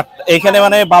 এখানে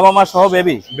মানে বাবা মা সহ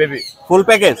বেবি? Baby full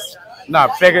package? না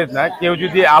প্যাকেজ না, কেউ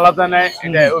যদি আলাদা নেয়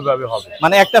এটা ওইভাবে হবে।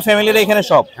 মানে একটা ফ্যামিলির এখানে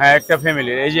সব? হ্যাঁ একটা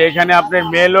ফ্যামিলির। এই যে এখানে আপনার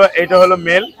মেল, এটা হলো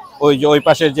মেল, ওই যে ওই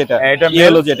পাশের যেটা এটা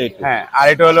ইয়েলো যেটা একটু হ্যাঁ, আর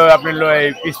এটা হলো আপনার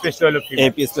এই পিস পেস্টটা হলো এই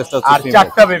পিস পেস্টটা আর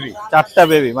চারটা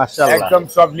বেবি মাশাআল্লাহ একদম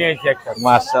সব নিয়েছি একটা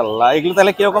মাশাআল্লাহ। এগুলো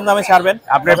তাহলে কি রকম দামে ছাড়বেন?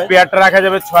 আপনার পেয়ারটা রাখা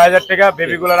যাবে 6000 টাকা,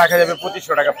 বেবিগুলো রাখা যাবে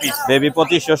 2500 টাকা পিস। বেবি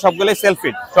 2500, সবগুলো সেলফ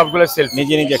ফিড, সবগুলো সেলফ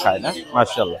নিজে নিজে খায় না?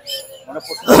 মাশাআল্লাহ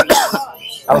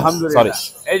আলহামদুলিল্লাহ। সরি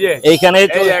এই যে এইখানে এই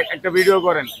যে একটা ভিডিও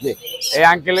করেন, এই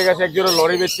আঙ্কেলের কাছে একজোড়া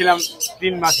লরি বেচছিলাম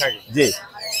 3 মাস আগে। জি,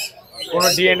 কোনো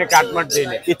ডিএনএ কাটমাট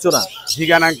দেয়নি, কিচ্ছু না।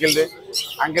 জিগান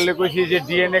আঙ্কেলে কইছি যে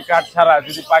ডিএনএ কার্ড ছাড়া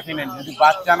যদি পাখি নেন, যদি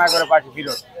বাচ্চা না করে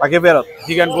পাখি ফেরত।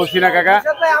 জিগান বলছি না কাকা,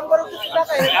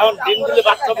 এখন ডিম দিলে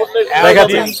বাচ্চা ফুটলে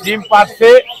ডিম পাচ্ছে,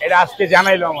 এটা আজকে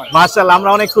জানাইলো আমার। মাশাআল্লাহ,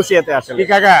 আমরা অনেক খুশি এতে আসলে। কি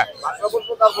কাকা,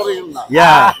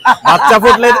 ইয়া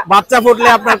বাচ্চা ফুটলে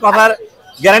আপনার কথার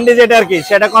গ্যারান্টি যেটা আর কি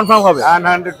সেটা কনফার্ম হবে।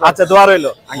 100%। আচ্ছা, দোয়া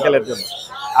রইলো আঙ্কেলের জন্য।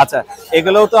 আচ্ছা,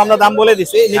 এগুলোও তো আমরা দাম বলে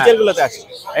দিছি, নিচের গুলোতে আসি।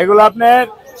 এগুলো আপনার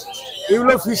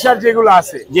এগুলো ফিশার যেগুলো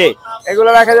আছে, জি, এগুলো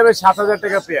রাখা যাবে 7000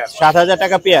 টাকা পেয়ার। 7000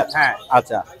 টাকা পেয়ার? হ্যাঁ।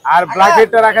 আচ্ছা, আর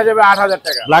ব্ল্যাকেটটা রাখা যাবে 8000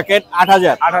 টাকা। ব্ল্যাকেট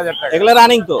 8000? 8000 টাকা। এগুলো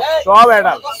রানিং তো? সব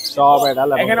অ্যাডাল্ট। সব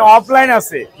অ্যাডাল্ট। এখানে অফলাইন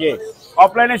আছে, জি,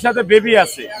 অফলাইনের সাথে বেবি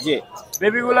আছে। জি,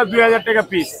 বেবিগুলো 2000 টাকা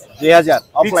পিস। 2000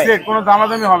 অফলাইন? ফিক্সড, কোনো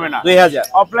দামাদামি হবে না। 2000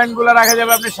 অফলাইন গুলো রাখা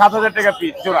যাবে আপনি 7000 টাকা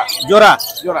পিস জোড়া।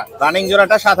 জোড়া রানিং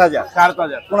জোড়াটা 7000,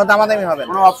 7000, কোনো দামাদামি হবে না,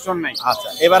 কোনো অপশন নাই। আচ্ছা,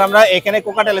 এবার আমরা এখানে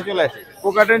কোকাটেলে চলে আসি।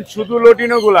 কোকাটেন শুধু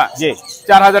লটিনো গুলা, জি,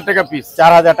 4000 টাকা পিস।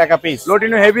 4000 টাকা পিস।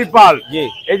 লটিনো হেভি পাল, জি,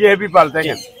 এই যে হেভি পাল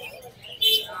দেখেন,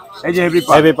 এই যে হেভি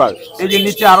পাল, এই যে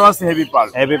নিচে আরো আছে হেভি পাল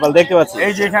দেখতে পাচ্ছি।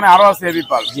 এই যে এখানে আরো আছে হেভি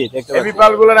পাল। জি, দেখতে হেভি পাচ্ছি।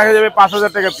 পাল গুলো রাখা যাবে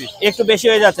 5000 টাকা পিস। একটু বেশি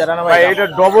হয়ে যাচ্ছে রানা ভাই, ভাই এটা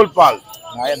ডবল পাল,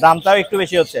 দামটাও একটু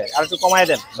বেশি হচ্ছে, আর একটু কমায়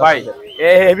দেন ভাই।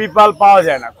 এই হেভি পাল পাওয়া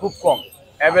যায় না, খুব কম,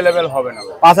 অ্যাভেলেবেল হবে না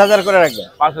ভাই। 5000 করে রাখবেন?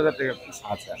 5000 টাকা পিস।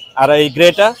 আচ্ছা, আর এই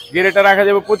গ্রেটা রাখা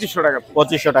যাবে 2500 টাকা পিস।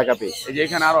 2500 টাকা পিস। এই যে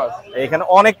এখানে আরো আছে, এখানে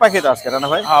অনেক পাখি তো আজকে রানা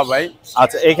ভাই। হ্যাঁ ভাই।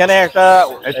 আচ্ছা, এখানে একটা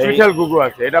চুইঠাল গুগু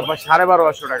আছে, এটা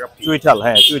 1250 টাকা পিস। চুইঠাল,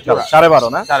 হ্যাঁ চুইঠাল 12.5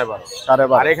 না?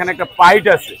 12.5। আর এখানে একটা পাইট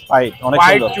আছে, পাইট অনেক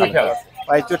পাইট সুন্দর চুইঠাল।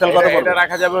 পাইট চুইঠাল কত পড়বে? এটা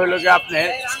রাখা যাবে হলো কি আপনার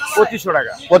 2500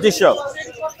 টাকা। 2500?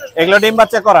 এগুলো ডিম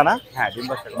বাচ্চা করা না? হ্যাঁ, ডিম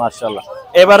বাচ্চা করা। মাশাআল্লাহ।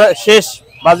 এবার শেষ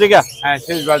বাজিকা? হ্যাঁ,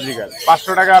 শেষ বাজরিকার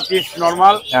 500 টাকা পিস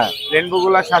নরমাল। হ্যাঁ, রেনবো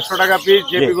গুলা 700 টাকা পিস,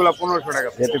 জেপি গুলা 1500 টাকা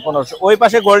পিস। জেপি 1500। ওই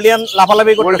পাশে গোল্ডিয়ান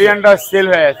লাফালাফি করতেছে? গোল্ডিয়ানটা সেল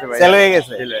হয়ে আছে ভাই, সেল হয়ে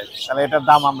গেছে। সেল হয়ে গেছে। তাহলে এটার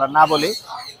দাম আমরা না বলি,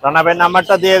 রানা ভাইয়ের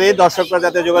নাম্বারটা দিয়ে দিই, দর্শকরা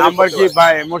যাতে যোগাযোগ নাম্বার করতে কি পারে।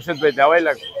 ভাই মোর্শেদ ভাই দেওয়াই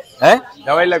লাগবে? হ্যাঁ,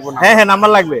 দেওয়াই লাগবে না? হ্যাঁ,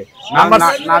 নাম্বার লাগবে। নাম্বার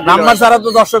দিলে নাম্বার ছাড়া তো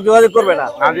দর্শক যোগাযোগ করবে না।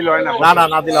 না দিলে হয় না।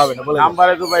 না দিলে হবে না, বলে দিন।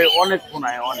 নাম্বারে তো ভাই অনেক ফোন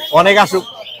আয়, অনেক আসুক,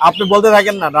 আপনি বলতে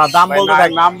থাকেন না, দাম বলতে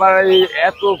থাকেন। নাম্বারে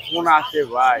এত ফোন আসে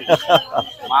ভাই,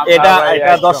 এটা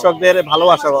দর্শকদের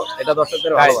ভালোবাসা, এটা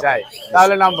দর্শকদের ভালোবাসা।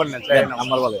 তাহলে নাম্বার নেন, চাই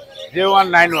নাম্বার বলে।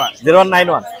 0191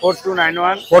 0191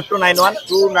 4291 4291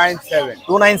 297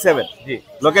 297। জি।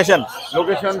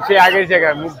 লোকেশন সে আগের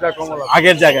জায়গায়, মুগদা কমলা।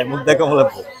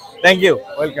 কমলাপুর। Thank you,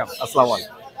 welcome. আসসালামু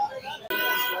আলাইকুম।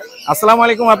 আসসালামু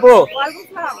আলাইকুম আপু,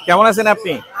 কেমন আছেন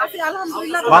আপনি? আছি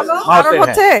আলহামদুলিল্লাহ ভালো। কারণ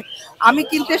হচ্ছে আমি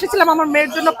কিনতে এসেছিলাম আমার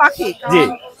মেয়ের জন্য পাখি। জি।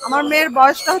 আমার মেয়ের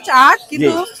বয়সটা হচ্ছে 8,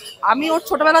 কিন্তু আমি ওর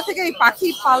ছোটবেলা থেকে এই পাখি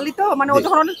পালি তো, মানে ও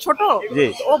যখন অনেক ছোট,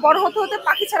 ও বড় হতে হতে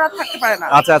পাখি ছাড়া থাকতে পারে না।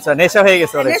 আচ্ছা, নেশা হয়ে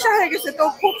গেছে? নেশা হয়ে গেছে, তো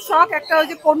খুব শখ একটা ওই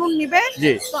যে কনুন নিবে।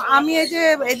 তো আমি এই যে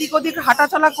এদিক ওদিক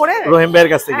হাঁটাচলা করে রহিম ভাইয়ের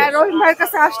কাছ থেকে, হ্যাঁ রহিম ভাইয়ের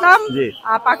কাছে আসলাম।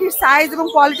 পাখির সাইজ এবং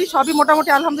কোয়ালিটি সবই মোটামুটি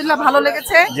আলহামদুলিল্লাহ ভালো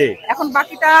লেগেছে। এখন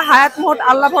বাকিটা হায়াত মোট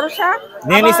আল্লাহ ভরসা।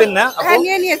 নিয়ে নিছেন না? হ্যাঁ,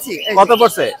 নিয়ে নিয়েছি। কত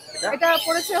পড়ছে? এটা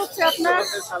পড়েছে হচ্ছে আপনার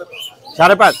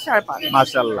 5.5।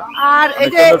 মাশাআল্লাহ। আর এই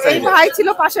যে এই ভাই ছিল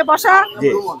পাশে বসা,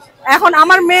 এখন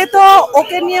আমার মেয়ে তো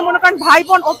ওকে নিয়ে মনে করেন ভাই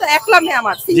বোন, ও তো একলা মেয়ে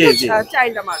আমার, সিঙ্গেল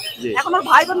চাইল্ড আমার। এখন ওর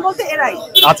ভাই বোন বলতে এরাই।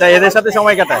 আচ্ছা, এদের সাথে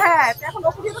সময় কাটায়? হ্যাঁ, এখন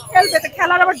ওকে দিয়ে খেলবে, তো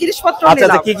খেলার আবার জিনিসপত্র আচ্ছা,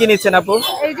 নিলাম। কি নিচ্ছেন আপু?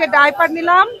 এই যে ডাইপার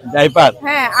নিলাম। ডাইপার?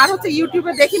 হ্যাঁ, আর হচ্ছে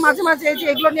ইউটিউবে দেখি মাঝে মাঝে এই যে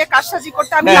এগুলো নিয়ে কাজসাজি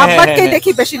করতে, আমি আব্বাকেই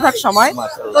দেখি বেশিরভাগ সময়।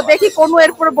 তো দেখি কোন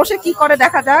এর পরে বসে কি করে,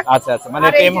 দেখা যাক। আচ্ছা, মানে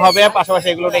টেম হবে, পাশাপাশি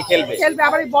এগুলো নিয়ে খেলবে।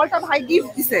 আবার এই বলটা ভাই গিফট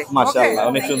দিছে। মাশাআল্লাহ,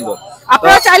 অনেক সুন্দর।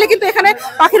 আপনারা চাইলে কিন্তু এখানে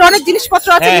পাখির অনেক জিনিসপত্র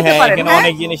আছে, নিতে পারেন। এখানে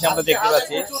অনেক জিনিস আমরা দেখতে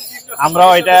পাচ্ছি।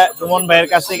 আমরাও এটা সুমন ভাইয়ের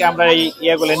কাছ থেকে আমরা এই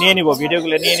ইয়াগুলো নিয়ে নিব,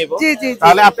 ভিডিওগুলো নিয়ে নিব।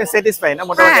 তাহলে আপনি স্যাটিসফাই না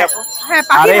মোটামুটি আপু? হ্যাঁ,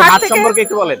 আর এই হাট সম্পর্কে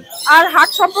একটু বলেন। আর হাট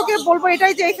সম্পর্কে বলবো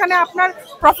এটাই যে এখানে আপনার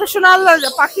প্রফেশনাল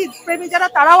পাখি প্রেমী যারা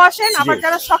তারাও আসেন, আবার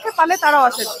যারা শখে পালে তারাও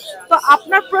আসেন। তো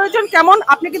আপনার প্রয়োজন কেমন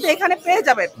আপনি কিন্তু এখানে পেয়ে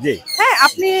যাবেন। হ্যাঁ,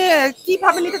 আপনি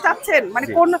কিভাবে নিতে চাচ্ছেন, মানে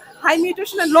কোন হাই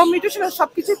মিউটেশন, লো মিউটেশন,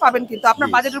 সবকিছুই পাবেন, কিন্তু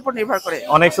আপনার বাজেটের উপর নির্ভর করে।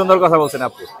 অনেক সুন্দর কথা বলছেন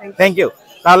আপু, থ্যাংক ইউ।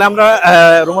 তাহলে আমরা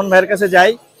রোমন ভাইয়ের কাছে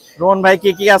যাই। রোমন ভাই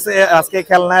কি আছে আজকে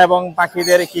খেলনা এবং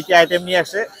পাখিদের কি আইটেম নিয়ে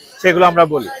আসে সেগুলো আমরা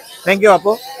বলি। থ্যাংক ইউ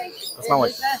আপু। আসসালামু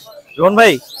আলাইকুম। রোহন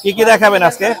ভাই কি কি দেখাবেন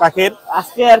আজকে পাখির?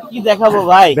 আজকে আর কি দেখাবো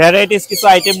ভাই, ভ্যারাইটিস কিছু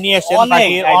আইটেম নিয়ে এসেছেন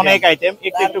পাখির, অনেক আইটেম,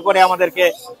 একটু একটু করে আমাদেরকে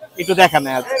একটু দেখান।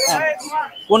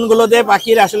 কোনগুলো দিয়ে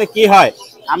পাখির আসলে কি হয়,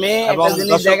 আমি এবং একটা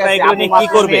জিনিস দর্শকরা দেখাচ্ছি, এগুলো আপু নিয়ে কি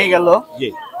মাত্র করবে? নিয়ে গেল। জি,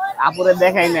 আপুরে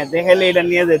দেখাই না, দেখাইলে এটা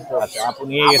নিয়ে যেত। আচ্ছা, আপু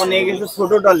নিয়ে আপু নিয়ে গেছে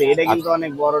ছোট টলি, এটা কিন্তু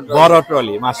অনেক বড় টলি। বড়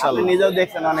ট্রলি, আপনি মাশাআল্লাহ, নিজেও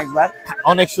দেখছেন অনেকবার।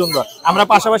 অনেক সুন্দর। আমরা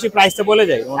পাশাপাশি প্রাইসটা বলে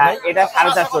যাই। হ্যাঁ, এটা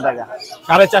 450 টাকা।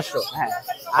 450, হ্যাঁ,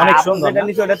 অনেক আপু সুন্দর যেটা না?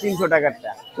 নিচে ওটা 300 টাকারটা।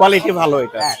 কোয়ালিটি ভালো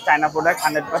এটা। হ্যাঁ, চায়না প্রোডাক্ট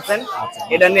 100%।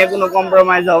 এটা নিয়ে কোনো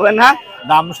কম্প্রোমাইজ হবে না।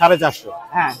 দাম 450।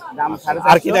 হ্যাঁ, দাম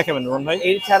 450। আর কি দেখাবেন রোহন ভাই?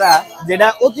 এই ছাড়া যেটা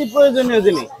অতি প্রয়োজনীয়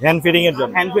জিনিস, হ্যান্ড ফিডিং এর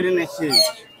জন্য। হ্যান্ড ফিডিং এর সিরিজ।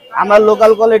 আমরা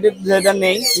লোকাল কোয়ালিটির যেটা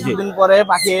নেই, কিছুদিন পরে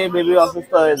পাখি বেবি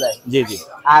অসুস্থ হয়ে যায়। জি জি,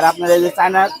 আর আপনার এই যে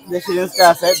চায়নার যে সিরিজটা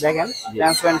আছে দেখেন,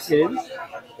 ট্রান্সপারেন্ট সিরিজ,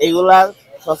 এইগুলা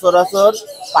সচরাচর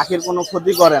পাখির কোনো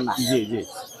ক্ষতি করে না। জি জি,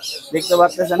 দেখতে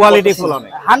পাচ্ছেন কোয়ালিটি ফুল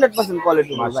অনেক, 100%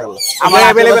 কোয়ালিটি। মাশাআল্লাহ। আমার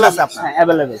अवेलेबल আছে আপনার? হ্যাঁ,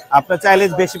 अवेलेबल। আপনার চাইলে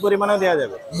বেশি পরিমাণেও দেওয়া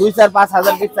যাবে। 2, 4, 5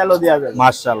 হাজার পিস চালও দেওয়া যাবে।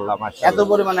 মাশাআল্লাহ এত মাশাআল্লাহ,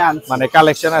 পরিমাণে আনছে। মানে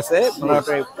কালেকশন আছে,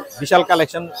 মোটামুটি বিশাল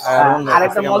কালেকশন।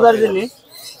 আরেকটা মজার জিনিস,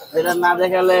 যেটা না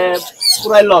দেখালে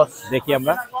পুরাই লস। দেখি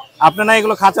আমরা। আপনারা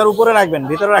এগুলো খাঁচার উপরে রাখবেন,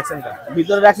 ভিতরে রাখছেন কেন?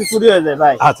 ভিতরে রাখি চুরি হয়ে যায়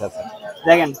ভাই। আচ্ছা আচ্ছা,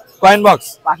 দেখেন কয়েন বক্স,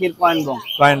 পাখির কয়েন বম।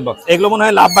 কয়েন বক্স এগুলো মনে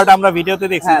হয় লাভবার্ড, আমরা ভিডিওতে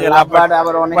দেখছি হ্যাঁ, যে লাভবার্ড লাভবার্ড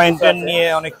আবার অনেক কয়েন কিছু টেন আছে। নিয়ে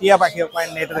অনেক টিয়া পাখি কয়েন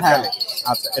নিয়ে এটাতে হ্যাঁ। ফেলে।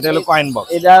 আচ্ছা, এটা হলো কয়েন বক্স।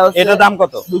 এটা হচ্ছে এটার দাম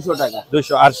কত? 200 টাকা।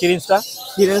 200। আর সিরিঞ্জটা?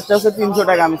 সিরিঞ্জটা হচ্ছে 300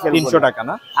 টাকা আমি সেল করি। 300 টাকা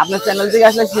না? আপনার চ্যানেল থেকে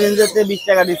আসলে সিরিঞ্জেতে 20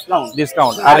 টাকা ডিসকাউন্ট।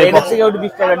 ডিসকাউন্ট। আর আর এই এটা থেকে ওটা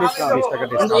 20 টাকা ডিসকাউন্ট। 20 টাকা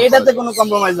কিন্তু ডিসকাউন্ট, এটাতে কোনো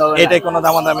কম্প্রোমাইজ হবে না। এটাই কোনো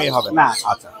দামাদামি হবে না। না।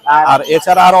 আচ্ছা, আর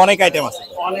এছাড়া আরো অনেক আইটেম আছে।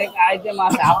 অনেক আইটেম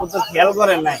আছে, আপু তো খেয়াল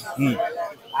করেন নাই। হুম,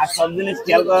 আর সব জিনিস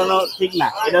খেয়াল করানো ঠিক না।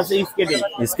 এটা হচ্ছে স্কেটিং।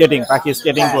 স্কেটিং, পাখি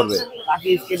স্কেটিং করবে।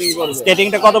 পাখি স্কেটিং করবে।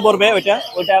 স্কেটিংটা কত পড়বে ওইটা?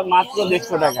 ওটা মাত্র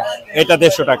 150 টাকা। এটা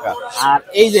 150 টাকা। আর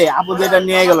এই যে আপু যেটা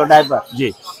নিয়ে গেল ডাইপার, জি,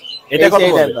 এটা কত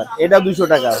পড়বে? ডাইপার, এটা 200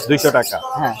 টাকা। 200 টাকা।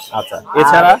 হ্যাঁ। আচ্ছা,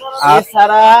 এছাড়া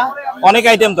এছাড়া অনেক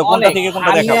আইটেম, তো কোনটা থেকে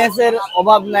কোনটা দেখাবো? হার্নেসের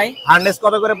অভাব নাই। হার্নেস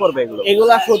কত করে পড়বে এগুলো?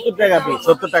 এগুলা 70 টাকা পিস।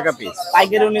 70 টাকা পিস।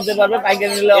 পাইকারিও নিতে পারবে,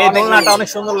 পাইকারি নিলে এই অনেক দোলনাটা নিবে। অনেক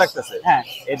সুন্দর লাগতেছে। হ্যাঁ,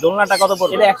 এই দোলনাটা কত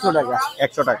পড়বে? এটা 100 টাকা।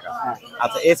 100 টাকা। হ্যাঁ।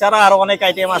 আচ্ছা, এছাড়া আরো অনেক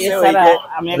আইটেম আছে। ওই এছাড়া যে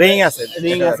আমি রিং আছে,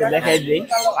 রিং আছে, দেখাই দিই।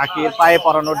 পাখির পায়ে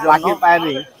পরানোর জন্য, পাখির পায়ের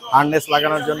রিং, হার্নেস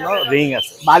লাগানোর জন্য রিং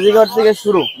আছে। বাজিঘর থেকে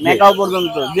শুরু মেকআপ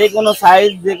পর্যন্ত যে কোনো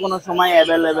সাইজ যে কোনো সময়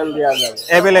अवेलेबल দেওয়া যাবে।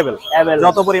 Available, Available।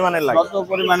 যত পরিমাণের লাগে। কত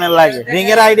পরিমাণে লাগে। রিং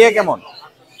এর আইডিয়া কেমন?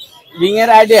 রিং এর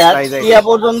আইডিয়া Price idea। টিয়া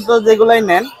পর্যন্ত যেগুলাই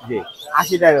নেন জি,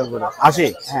 80 টাকা করে। 80।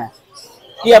 হ্যাঁ,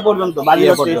 টিয়া পর্যন্ত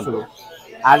বাজিঘর থেকে পর্যন্ত। শুরু।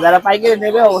 আর যারা পাইকারি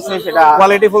নেবে অবশ্যই সেটা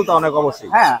কোয়ালিটি ফুল তো অনেক, অবশ্যই।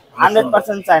 হ্যাঁ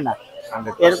 100% চাই না,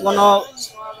 100%। এর কোনো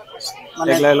মানে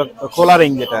এগুলা হলো খোলা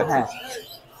রিং যেটা। হ্যাঁ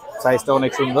সাইজটা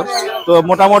অনেক সুন্দর। তো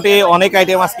মোটামুটি অনেক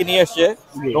আইটেম আজকে নিয়ে এসেছে।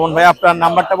 রোহন ভাই, আপনার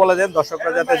নাম্বারটা বলে দেন,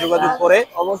 দর্শকরা যাতে যোগাযোগ করে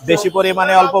বেশি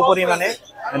পরিমাণে অল্প পরিমাণে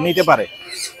নিতে পারে।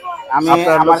 আমি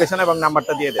আপনার আমার লোকেশন এবং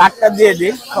নাম্বারটা দিয়ে দেন। কার্ডটা দিয়ে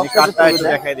দিই, আমি কার্ডটা একটু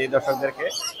দেখাই দিই দর্শকদেরকে,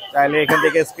 চাইলে এখান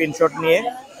থেকে স্ক্রিনশট নিয়ে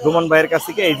রোহন ভাইয়ের কাছ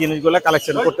থেকে এই জিনিসগুলো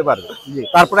কালেকশন করতে পারবে।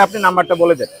 তারপরে আপনি নাম্বারটা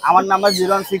বলে দেন। আমার নাম্বার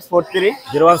 01643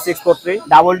 01643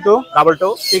 22 22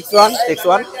 61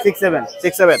 61 67।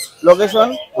 67। লোকেশন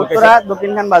উত্তরা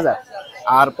দক্ষিণখান বাজার।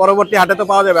 আর পরবর্তী হাটে তো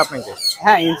পাওয়া যাবে আপনাকে।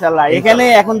 হ্যাঁ ইনশাআল্লাহ, এখানে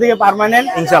এখন থেকে পার্মানেন্ট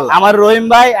ইনশাআল্লাহ। আমার রহিম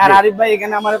ভাই আর আরিফ ভাই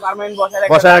এখানে আমার পার্মানেন্ট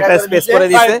বসার একটা স্পেস করে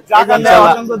দিয়েছে।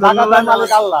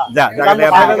 ইনশাআল্লাহ। যা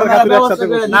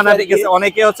না না, ঠিক আছে।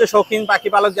 অনেকে হচ্ছে শৌখিন পাখি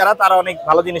পালক যারা, তারা অনেক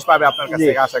ভালো জিনিস পাবে আপনার কাছ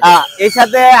থেকে, আশা করি। এর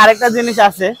সাথে আরেকটা জিনিস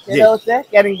আছে, সেটা হচ্ছে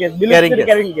ক্যারিং কেস, বিলুপ্তির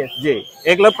ক্যারিং কেস। জি,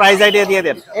 এগুলো প্রাইস আইডিয়া দিয়ে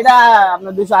দেন। এটা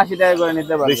আপনার 280 টাকা করে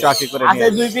নিতে পারবেন। 280 করে আছে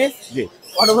নিয়ে 2 পিস। জি,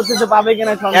 পরবর্তীতে পাবে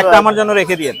কিনা সন্দেহ একটা আছে। আমার জন্য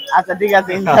রেখে দিয়েন। আচ্ছা ঠিক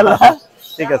আছে ইনশাআল্লাহ।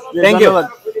 ঠিক আছে, থ্যাংক ইউ।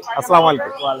 আসসালামু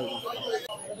আলাইকুম।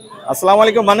 আসসালামু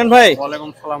আলাইকুম মান্নান ভাই, ওয়ালাইকুম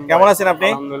সালাম। কেমন আছেন আপনি?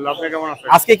 আলহামদুলিল্লাহ, আপনি কেমন আছেন?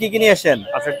 আজকে কি কি নিয়ে এসেছেন?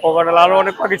 আজকে কোকাটেল আরো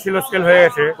অনেক পাখি ছিল, সেল হয়ে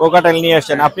গেছে। কোকাটেল নিয়ে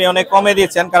এসেছেন, আপনি অনেক কমে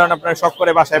দিয়েছেন কারণ আপনার শখ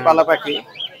করে বাসায় পালা পাখি।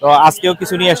 তো আজকেও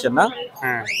কিছু নিয়ে এসেছেন না?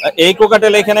 হ্যাঁ, এই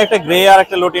কোকাটেল এখানে একটা গ্রে আর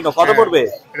একটা লুটিনো, কত পড়বে?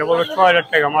 এটা বলবে 6000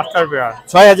 টাকা মাস্টার পেয়ার।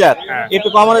 6000। হ্যাঁ। একটু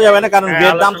কমানো যাবে না? কারণ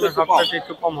গ্রের দাম তো একটু কম। সবচেয়ে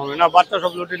একটু কম হবে না, বাচ্চা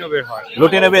সব লুটিনো বের হয়।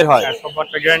 লুটিনো বের হয়? হ্যাঁ, সব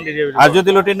বাচ্চা গ্যারান্টি দিয়ে আর যদি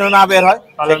লুটিনো না বের হয়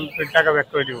তাহলে আমি টাকা ব্যাক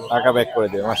করে দিব। টাকা ব্যাক করে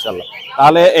দেবে। মাশাআল্লাহ,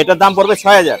 তাহলে এটার দাম পড়বে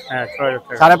 6000। হ্যাঁ 6000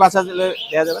 টাকা। 5.5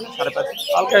 দেওয়া যাবে না? 5.5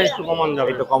 হালকা একটু কমানো যাবে।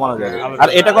 একটু কমানো যাবে। আর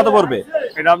এটা কত পড়বে?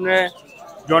 এটা আপনি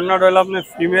জন্না রইল আপনি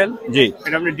ফিমেল, জি,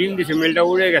 এটা আপনি ডিম দিছে, মেলটা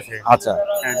উড়ে গেছে। আচ্ছা,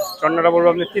 হ্যাঁ, জন্নাটা বলবো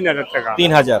আপনি 3000 টাকা।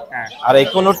 3000। হ্যাঁ। আর এই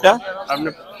কোনটা? আপনি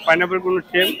পাইনাপল কোন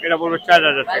টেম, এটা বলবে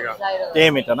 4000 টাকা।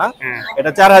 টেম এটা না? হ্যাঁ।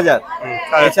 এটা 4000।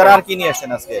 4000 এছাড়া আর কি নিয়ে আসেন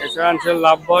আজকে? এছাড়া আনছে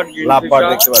লাভবার্ড, লাভবার্ড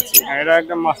দেখতে পাচ্ছি। এটা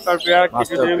একদম মাস্টার পেয়ার, মাস্টার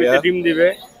কিছুদিনের পেয়ার। ভিতরে ডিম দিবে।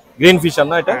 গ্রিন ফিশার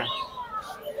না এটা? হ্যাঁ।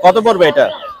 কত পড়বে এটা?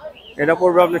 এটা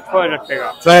পড়বে আপনার 6000 টাকা।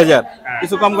 6000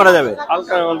 কিছু কম করা যাবে?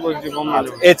 হালকা অল্প কিছু কম হবে।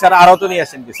 এছাড়া আরো তো নিয়ে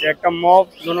আসেন কিছু? একটা মপ,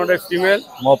 দুটোটাই ফিমেল।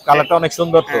 মপ কালারটা অনেক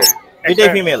সুন্দর তো। এটাই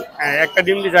ফিমেল? হ্যাঁ, একটা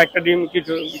ডিম দিছে, একটা ডিম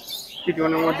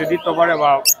কিছুক্ষণের মধ্যে দিতে পারে বা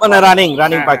মানে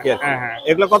রানিং পাখি আর কি।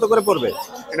 এগুলো কত করে পড়বে?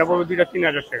 এটা পড়বে দুইটা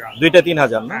 3000 টাকা। দুইটা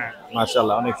 3000 না?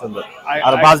 মাশাআল্লাহ অনেক সুন্দর।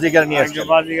 আর বাজিকার নিয়ে আসছে?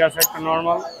 বাজিকার আছে একটা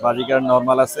নরমাল। বাজিকার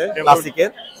নরমাল আছে ক্লাসিকের।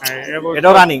 হ্যাঁ,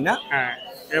 এটাও রানিং না? হ্যাঁ,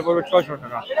 এটা পড়বে 600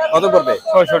 টাকা। কত পড়বে?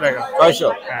 600 টাকা। 600।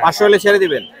 500 হলে ছেড়ে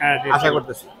দিবেন? হ্যাঁ, আশা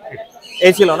করতেছি।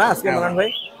 এই ছিল না আজকে মোহন ভাই?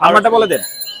 নাম্বারটা বলে দেন।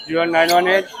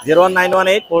 01918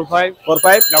 01918 45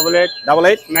 45 88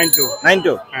 88 92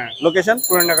 92। হ্যাঁ। লোকেশন?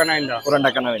 পুরান ঢাকা 9 পুরান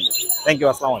ঢাকা 9। Thank you.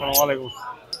 আসসালামু আলাইকুম। আসসালামু আলাইকুম।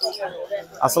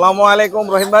 আসসালামু আলাইকুম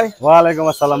রহিম ভাই। ওয়ালাইকুম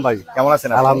আসসালাম ভাই, কেমন আছেন?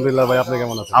 আলহামদুলিল্লাহ ভাই, আপনি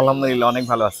কেমন আছেন? আলহামদুলিল্লাহ অনেক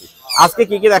ভালো আছি। আজকে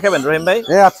কি কি দেখাবেন রহিম ভাই?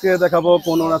 আজকে দেখাবো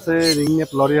কোনোর আছে,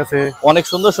 রিংনেপ লরি আছে, অনেক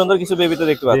সুন্দর সুন্দর কিছু বেবি তো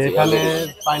দেখতে পাচ্ছি। এখানে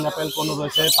পাইনাপেল কোনো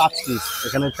রয়েছে 5 পিস,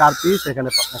 এখানে 4 পিস, এখানে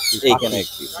 1 পিস, এইখানে এক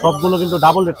পিস। সবগুলো কিন্তু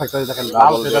ডাবল রেট থাকতে দেখেন,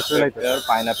 লাল সেটা চলে যাচ্ছে।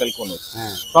 পাইনাপেল কোন?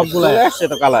 হ্যাঁ, সবগুলো আসছে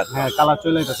তো কালার। হ্যাঁ, কালার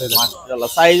চলে যাচ্ছে। মাশাআল্লাহ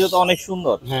সাইজও তো অনেক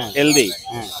সুন্দর। হ্যাঁ, হেলদি।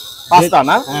 হ্যাঁ, পাঁচটা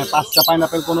না? হ্যাঁ, 5টা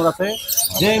পাইনাপেল কোনো আছে।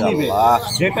 যে নিবে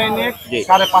যেটাই নিক জি।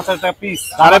 5.5 টাকা পিস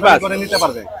 5.5 করে নিতে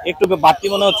পারবে। একটু বাড়তি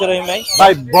মনে হচ্ছে রহিম ভাই।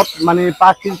 ভাই মানে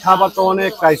পাখির খাবার তো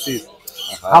অনেক ক্রাইসিস,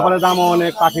 খাবারের দামও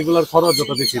অনেক, পাখিগুলোর খরচ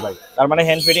যত বেশি ভাই। তার মানে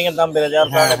হ্যান্ড ফিডিং এর দাম বেড়ে যাওয়ার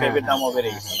কারণে বেবির দামও বেড়ে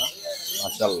গেছে না?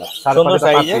 মাশাআল্লাহ সুন্দর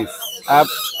সাইজে।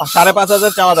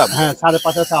 5,500 চাওয়া দাম। হ্যাঁ,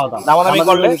 5.5 চাওয়া দাম। দামাদামি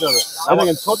করলে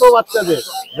দেখেন ছোট বাচ্চা যে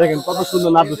দেখেন কত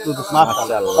সুন্দর নাদুস নাদুস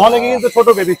মাশাআল্লাহ। অনেকে কিন্তু ছোট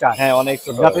বেবি চায়, হ্যাঁ অনেক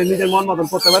ছোট, যাতে নিজের মন মতন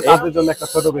করতে পারে, তাদের জন্য একটা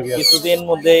ছোট বেবি আছে। কিছুদিন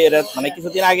মধ্যে এরা মানে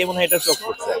কিছুদিন আগে মনে হয় এটা চোখ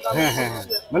করছে। হ্যাঁ হ্যাঁ হ্যাঁ,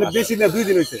 মানে বেশি না, 2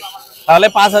 দিন হইছে। তাহলে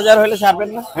 5,000 হলে ছাড়বেন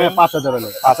না? হ্যাঁ, 5,000 হলো,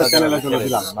 5,000 চ্যানেলে চলে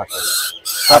দিলাম। তারপরে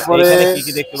তারপরে কি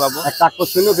কি দেখতে পাবো? একটা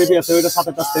আকর্ষণীয় বেবি আছে, ওইটার সাথে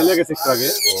একটা সেল গেছে একটু আগে।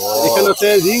 এখানে হচ্ছে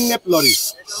রিং নেপ লরি।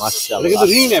 মাশাআল্লাহ এটা কিন্তু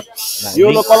রিং নেপ,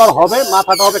 ইয়েলো কালার হবে,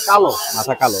 মাথাটা হবে কালো।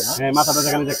 মাথা কালো না? হ্যাঁ, মাথাটা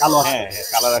যেখানে যে কালো আছে, হ্যাঁ হ্যাঁ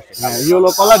কালার আছে। হ্যাঁ, ইয়েলো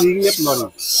কালার রিং নেপ লরি।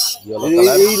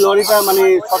 এই লরিটা মানে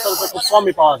সচরাচর খুব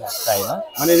কমই পাওয়া যায়, তাই না?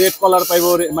 মানে রেড কালার পাইবো,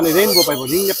 মানে রেইনবো পাইবো,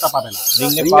 রিং নেপটা পাবে না। রিং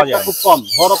নেপ রিং পাওয়া নেপটা যায় খুব কম,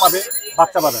 বড় পাবে,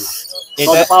 বাচ্চা পাবে না।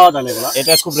 এটা এটা পাওয়া যায় না এগুলা।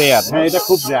 এটা খুব রেয়ার। হ্যাঁ, এটা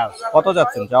খুব রেয়ার। কত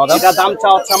যাচ্ছেন চাওয়া দাম? এটা দাম চা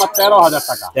হচ্ছে আমার 13,000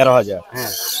 টাকা। 13,000।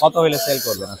 হ্যাঁ, কত হইলে সেল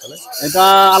করবেন আসলে? এটা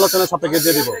আলোচনার সাপেক্ষে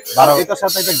দিয়ে দিব। এটার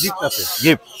সাথে একটা গিফট আছে।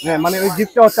 গিফট? হ্যাঁ, মানে ওই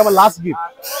গিফটটা হচ্ছে আমার লাস্ট গিফট।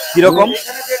 কিরকম?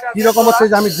 কিরকম হচ্ছে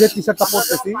যে আমি যে টি শার্টটা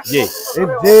পরতেছি, জি এই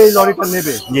যে লরিটা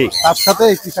নেবে, জি তার সাথে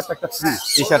এই টি শার্টটা একটা ফ্রি।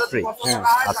 T shirt free? হ্যাঁ,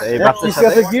 আচ্ছা এই এক বাচ্চার পিস সাথে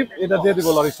আছে গিফট, এটা দিয়ে দিব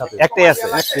লরির সাথে। একটাই আছে?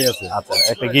 একটাই আছে। আচ্ছা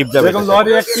একটা গিফট যাবে। এরকম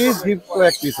লরি এক পিস, গিফট তো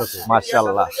এক পিস আছে।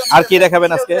 মাশাআল্লাহ। আর কি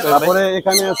দেখাবেন আজকে? তারপরে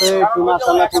এখানে আছে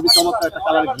মাশাআল্লাহ খুবই চমৎকার একটা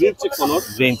colour, green cheek colour.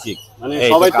 Green cheek মানে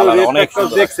সবাই তো রেড ফ্যাক্টর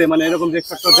দেখছে, মানে এরকম রেড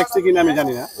ফ্যাক্টর দেখছে কিনা আমি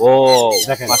জানি না। ও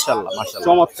দেখেন মাশাআল্লাহ মাশাআল্লাহ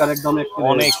চমৎকার, একদম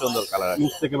অনেক সুন্দর কালার।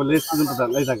 মুখ থেকে লেস পর্যন্ত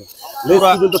এই দেখেন, লেস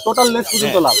পর্যন্ত টোটাল লেস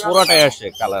পর্যন্ত লাল, পুরোটাই আসে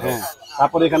কালার। হ্যাঁ,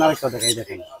 তারপরে এখানে আরেকটা দেখাই,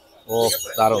 দেখেন ও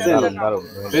দারুণ দারুণ দারুণ।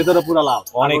 ভেতরে পুরো লাল,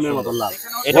 অনেক আগুনের মতো লাল।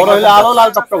 এটা বড় হইলে আরো লাল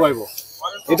টকটক হইব।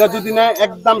 এটা যদি নেয়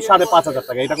একদম 5,500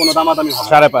 টাকা, এটা কোনো দামাদামি হবে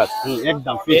না। 5.5?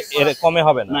 একদম ফিক্স। এর কমে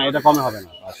হবে না? না, এটা কমে হবে না।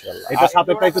 মাশাআল্লাহ। এটা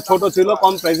সাপেরটা একটু ছোট ছিল,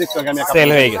 কম প্রাইসে একটু আগে আমি সেল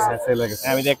হয়ে গেছে। সেল হয়ে গেছে।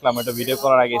 আমি দেখলাম এটা ভিডিও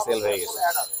করার আগে সেল হয়ে গেছে।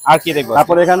 আর কি দেখবো?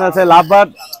 তারপর এখানে আছে lovebird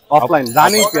offline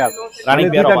running pair. Running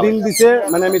pair দুটা ডিম দিছে,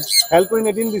 মানে আমি হেল্প করি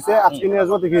না, ডিম দিছে, আজকে নিয়ে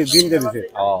আসবো, দেখি ডিম দিয়ে দিছে।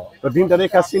 ও তো ডিমটা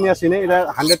রেখে আসছি, নিয়ে আসি না। এটা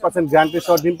 100% গ্যারান্টি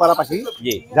সহ ডিম পাড়া পাখি।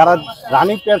 জি যারা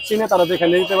রানিং পেয়ার চিনে তারা দেখে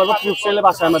নিতে পারবো, প্রুফ চাইলে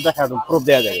বাসায় আমরা দেখা দেবো, প্রুফ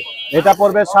দেওয়া যাবে। এটা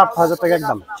পড়বে 7,000 টাকা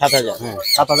একদম। 7,000? হ্যাঁ,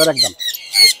 7,000 একদম।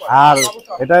 আর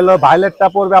এটা হলো ভায়োলেটটা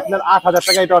পড়বে আপনার 8,000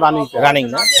 টাকা, এটাও রানিং। রানিং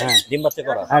না? হ্যাঁ, ডিম বাচ্চা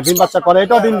করা? হ্যাঁ, ডিম বাচ্চা করে,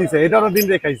 এটাও ডিম দিছে, এটারও ডিম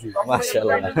রেখাইছি।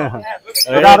 মাশাআল্লাহ।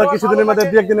 এটা আরো কিছুদিনের মধ্যে,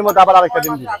 2-1 দিনের মধ্যে আবার আরেকটা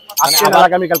ডিম দিবে, আজকে না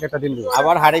আগামী কালকে একটা ডিম দিবে।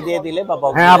 আবার হাড়ি দিয়ে দিলে বা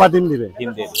বক্স? হ্যাঁ, আবার ডিম দিবে। ডিম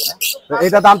দিয়ে দিবে না? তো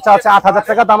এটা দাম চাচ্ছে 8,000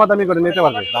 টাকা, দামাদামি করে নিতে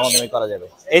পারবে। দামাদামি করা যাবে।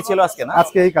 এই ছিল আজকে না?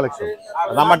 আজকে এই কালেকশন।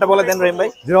 নাম্বারটা বলে দেন রহিম ভাই।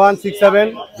 0167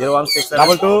 0167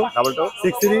 22 22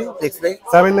 63 63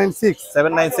 796।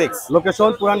 796। লোকেশন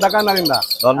পুরান ঢাকা, নারিন্দা।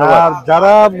 ধন্যবাদ। আর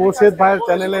যারা মোর্শেদ ভাইয়ের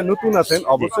চ্যানেলে নতুন আছেন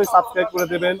অবশ্যই সাবস্ক্রাইব করে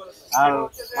দেবেন। আর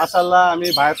মাশাআল্লাহ আমি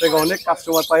ভাইয়ের থেকে অনেক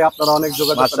কাস্টমার পাই, আপনারা অনেক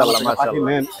যোগাযোগ মাশাআল্লাহ, পাখি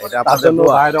নেন, এটা তার আপনাদের জন্য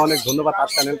দোয়া। ভাইয়ের অনেক ধন্যবাদ তার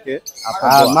চ্যানেলকে। আপনার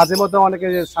আর দোয়া। মাঝে মধ্যে অনেকে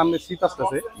যে সামনে শীত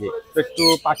আসতেছে, তো একটু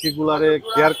পাখিগুলারে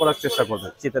কেয়ার করার চেষ্টা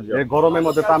করবেন। শীতের জন্য এই গরমের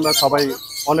মধ্যে তো আমরা সবাই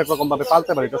অনেক রকম ভাবে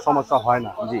পালতে পারি, তো সমস্যা হয়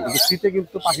না। কিন্তু শীতে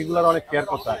কিন্তু পাখিগুলার অনেক কেয়ার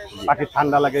করতে হয়। পাখি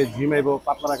ঠান্ডা লাগে, ঝিমাইবো,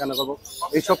 পাতলা রাখানো করবো,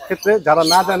 এইসব ক্ষেত্রে যারা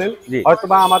না জানেন হয়তো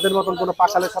বা আমাদের মতন কোনো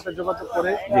পাখালের সাথে যোগাযোগ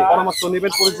করে পরামর্শ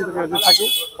নেবেন, পরিচিত কেউ যদি থাকে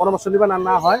পরামর্শ নেবেন। আর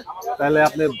না হয় তাহলে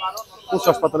আপনি উচ্চ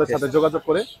হাসপাতালের সাথে যোগাযোগ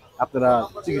করে আপনারা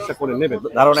চিকিৎসা করে নেবেন।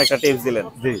 দারুণ একটা টিপস দিলেন।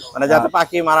 জি, মানে যাতে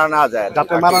পাখি মারা না যায়,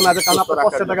 যাতে মারা না যায়, কারণ আপনি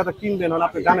কষ্টের টাকাটা কিনবেন,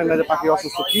 আপনি জানেন না যে পাখি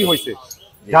অসুস্থ কি হয়েছে।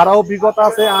 যারা অভিজ্ঞতা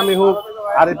আছে, আমি হোক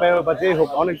আরিফ ভাই বা যেই হোক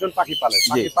অনেকজন পাখি পালে,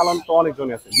 পাখি পালন তো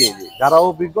অনেকজনই আছে। জি জি, যারা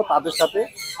অভিজ্ঞ তাদের সাথে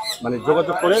মানে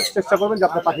যোগাযোগ করে চেষ্টা করবেন যে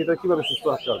আপনার পাখিটা কিভাবে সুস্থ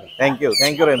রাখতে পারবেন। থ্যাংক ইউ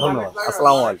ধন্যবাদ।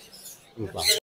 আসসালামু আলাইকুম।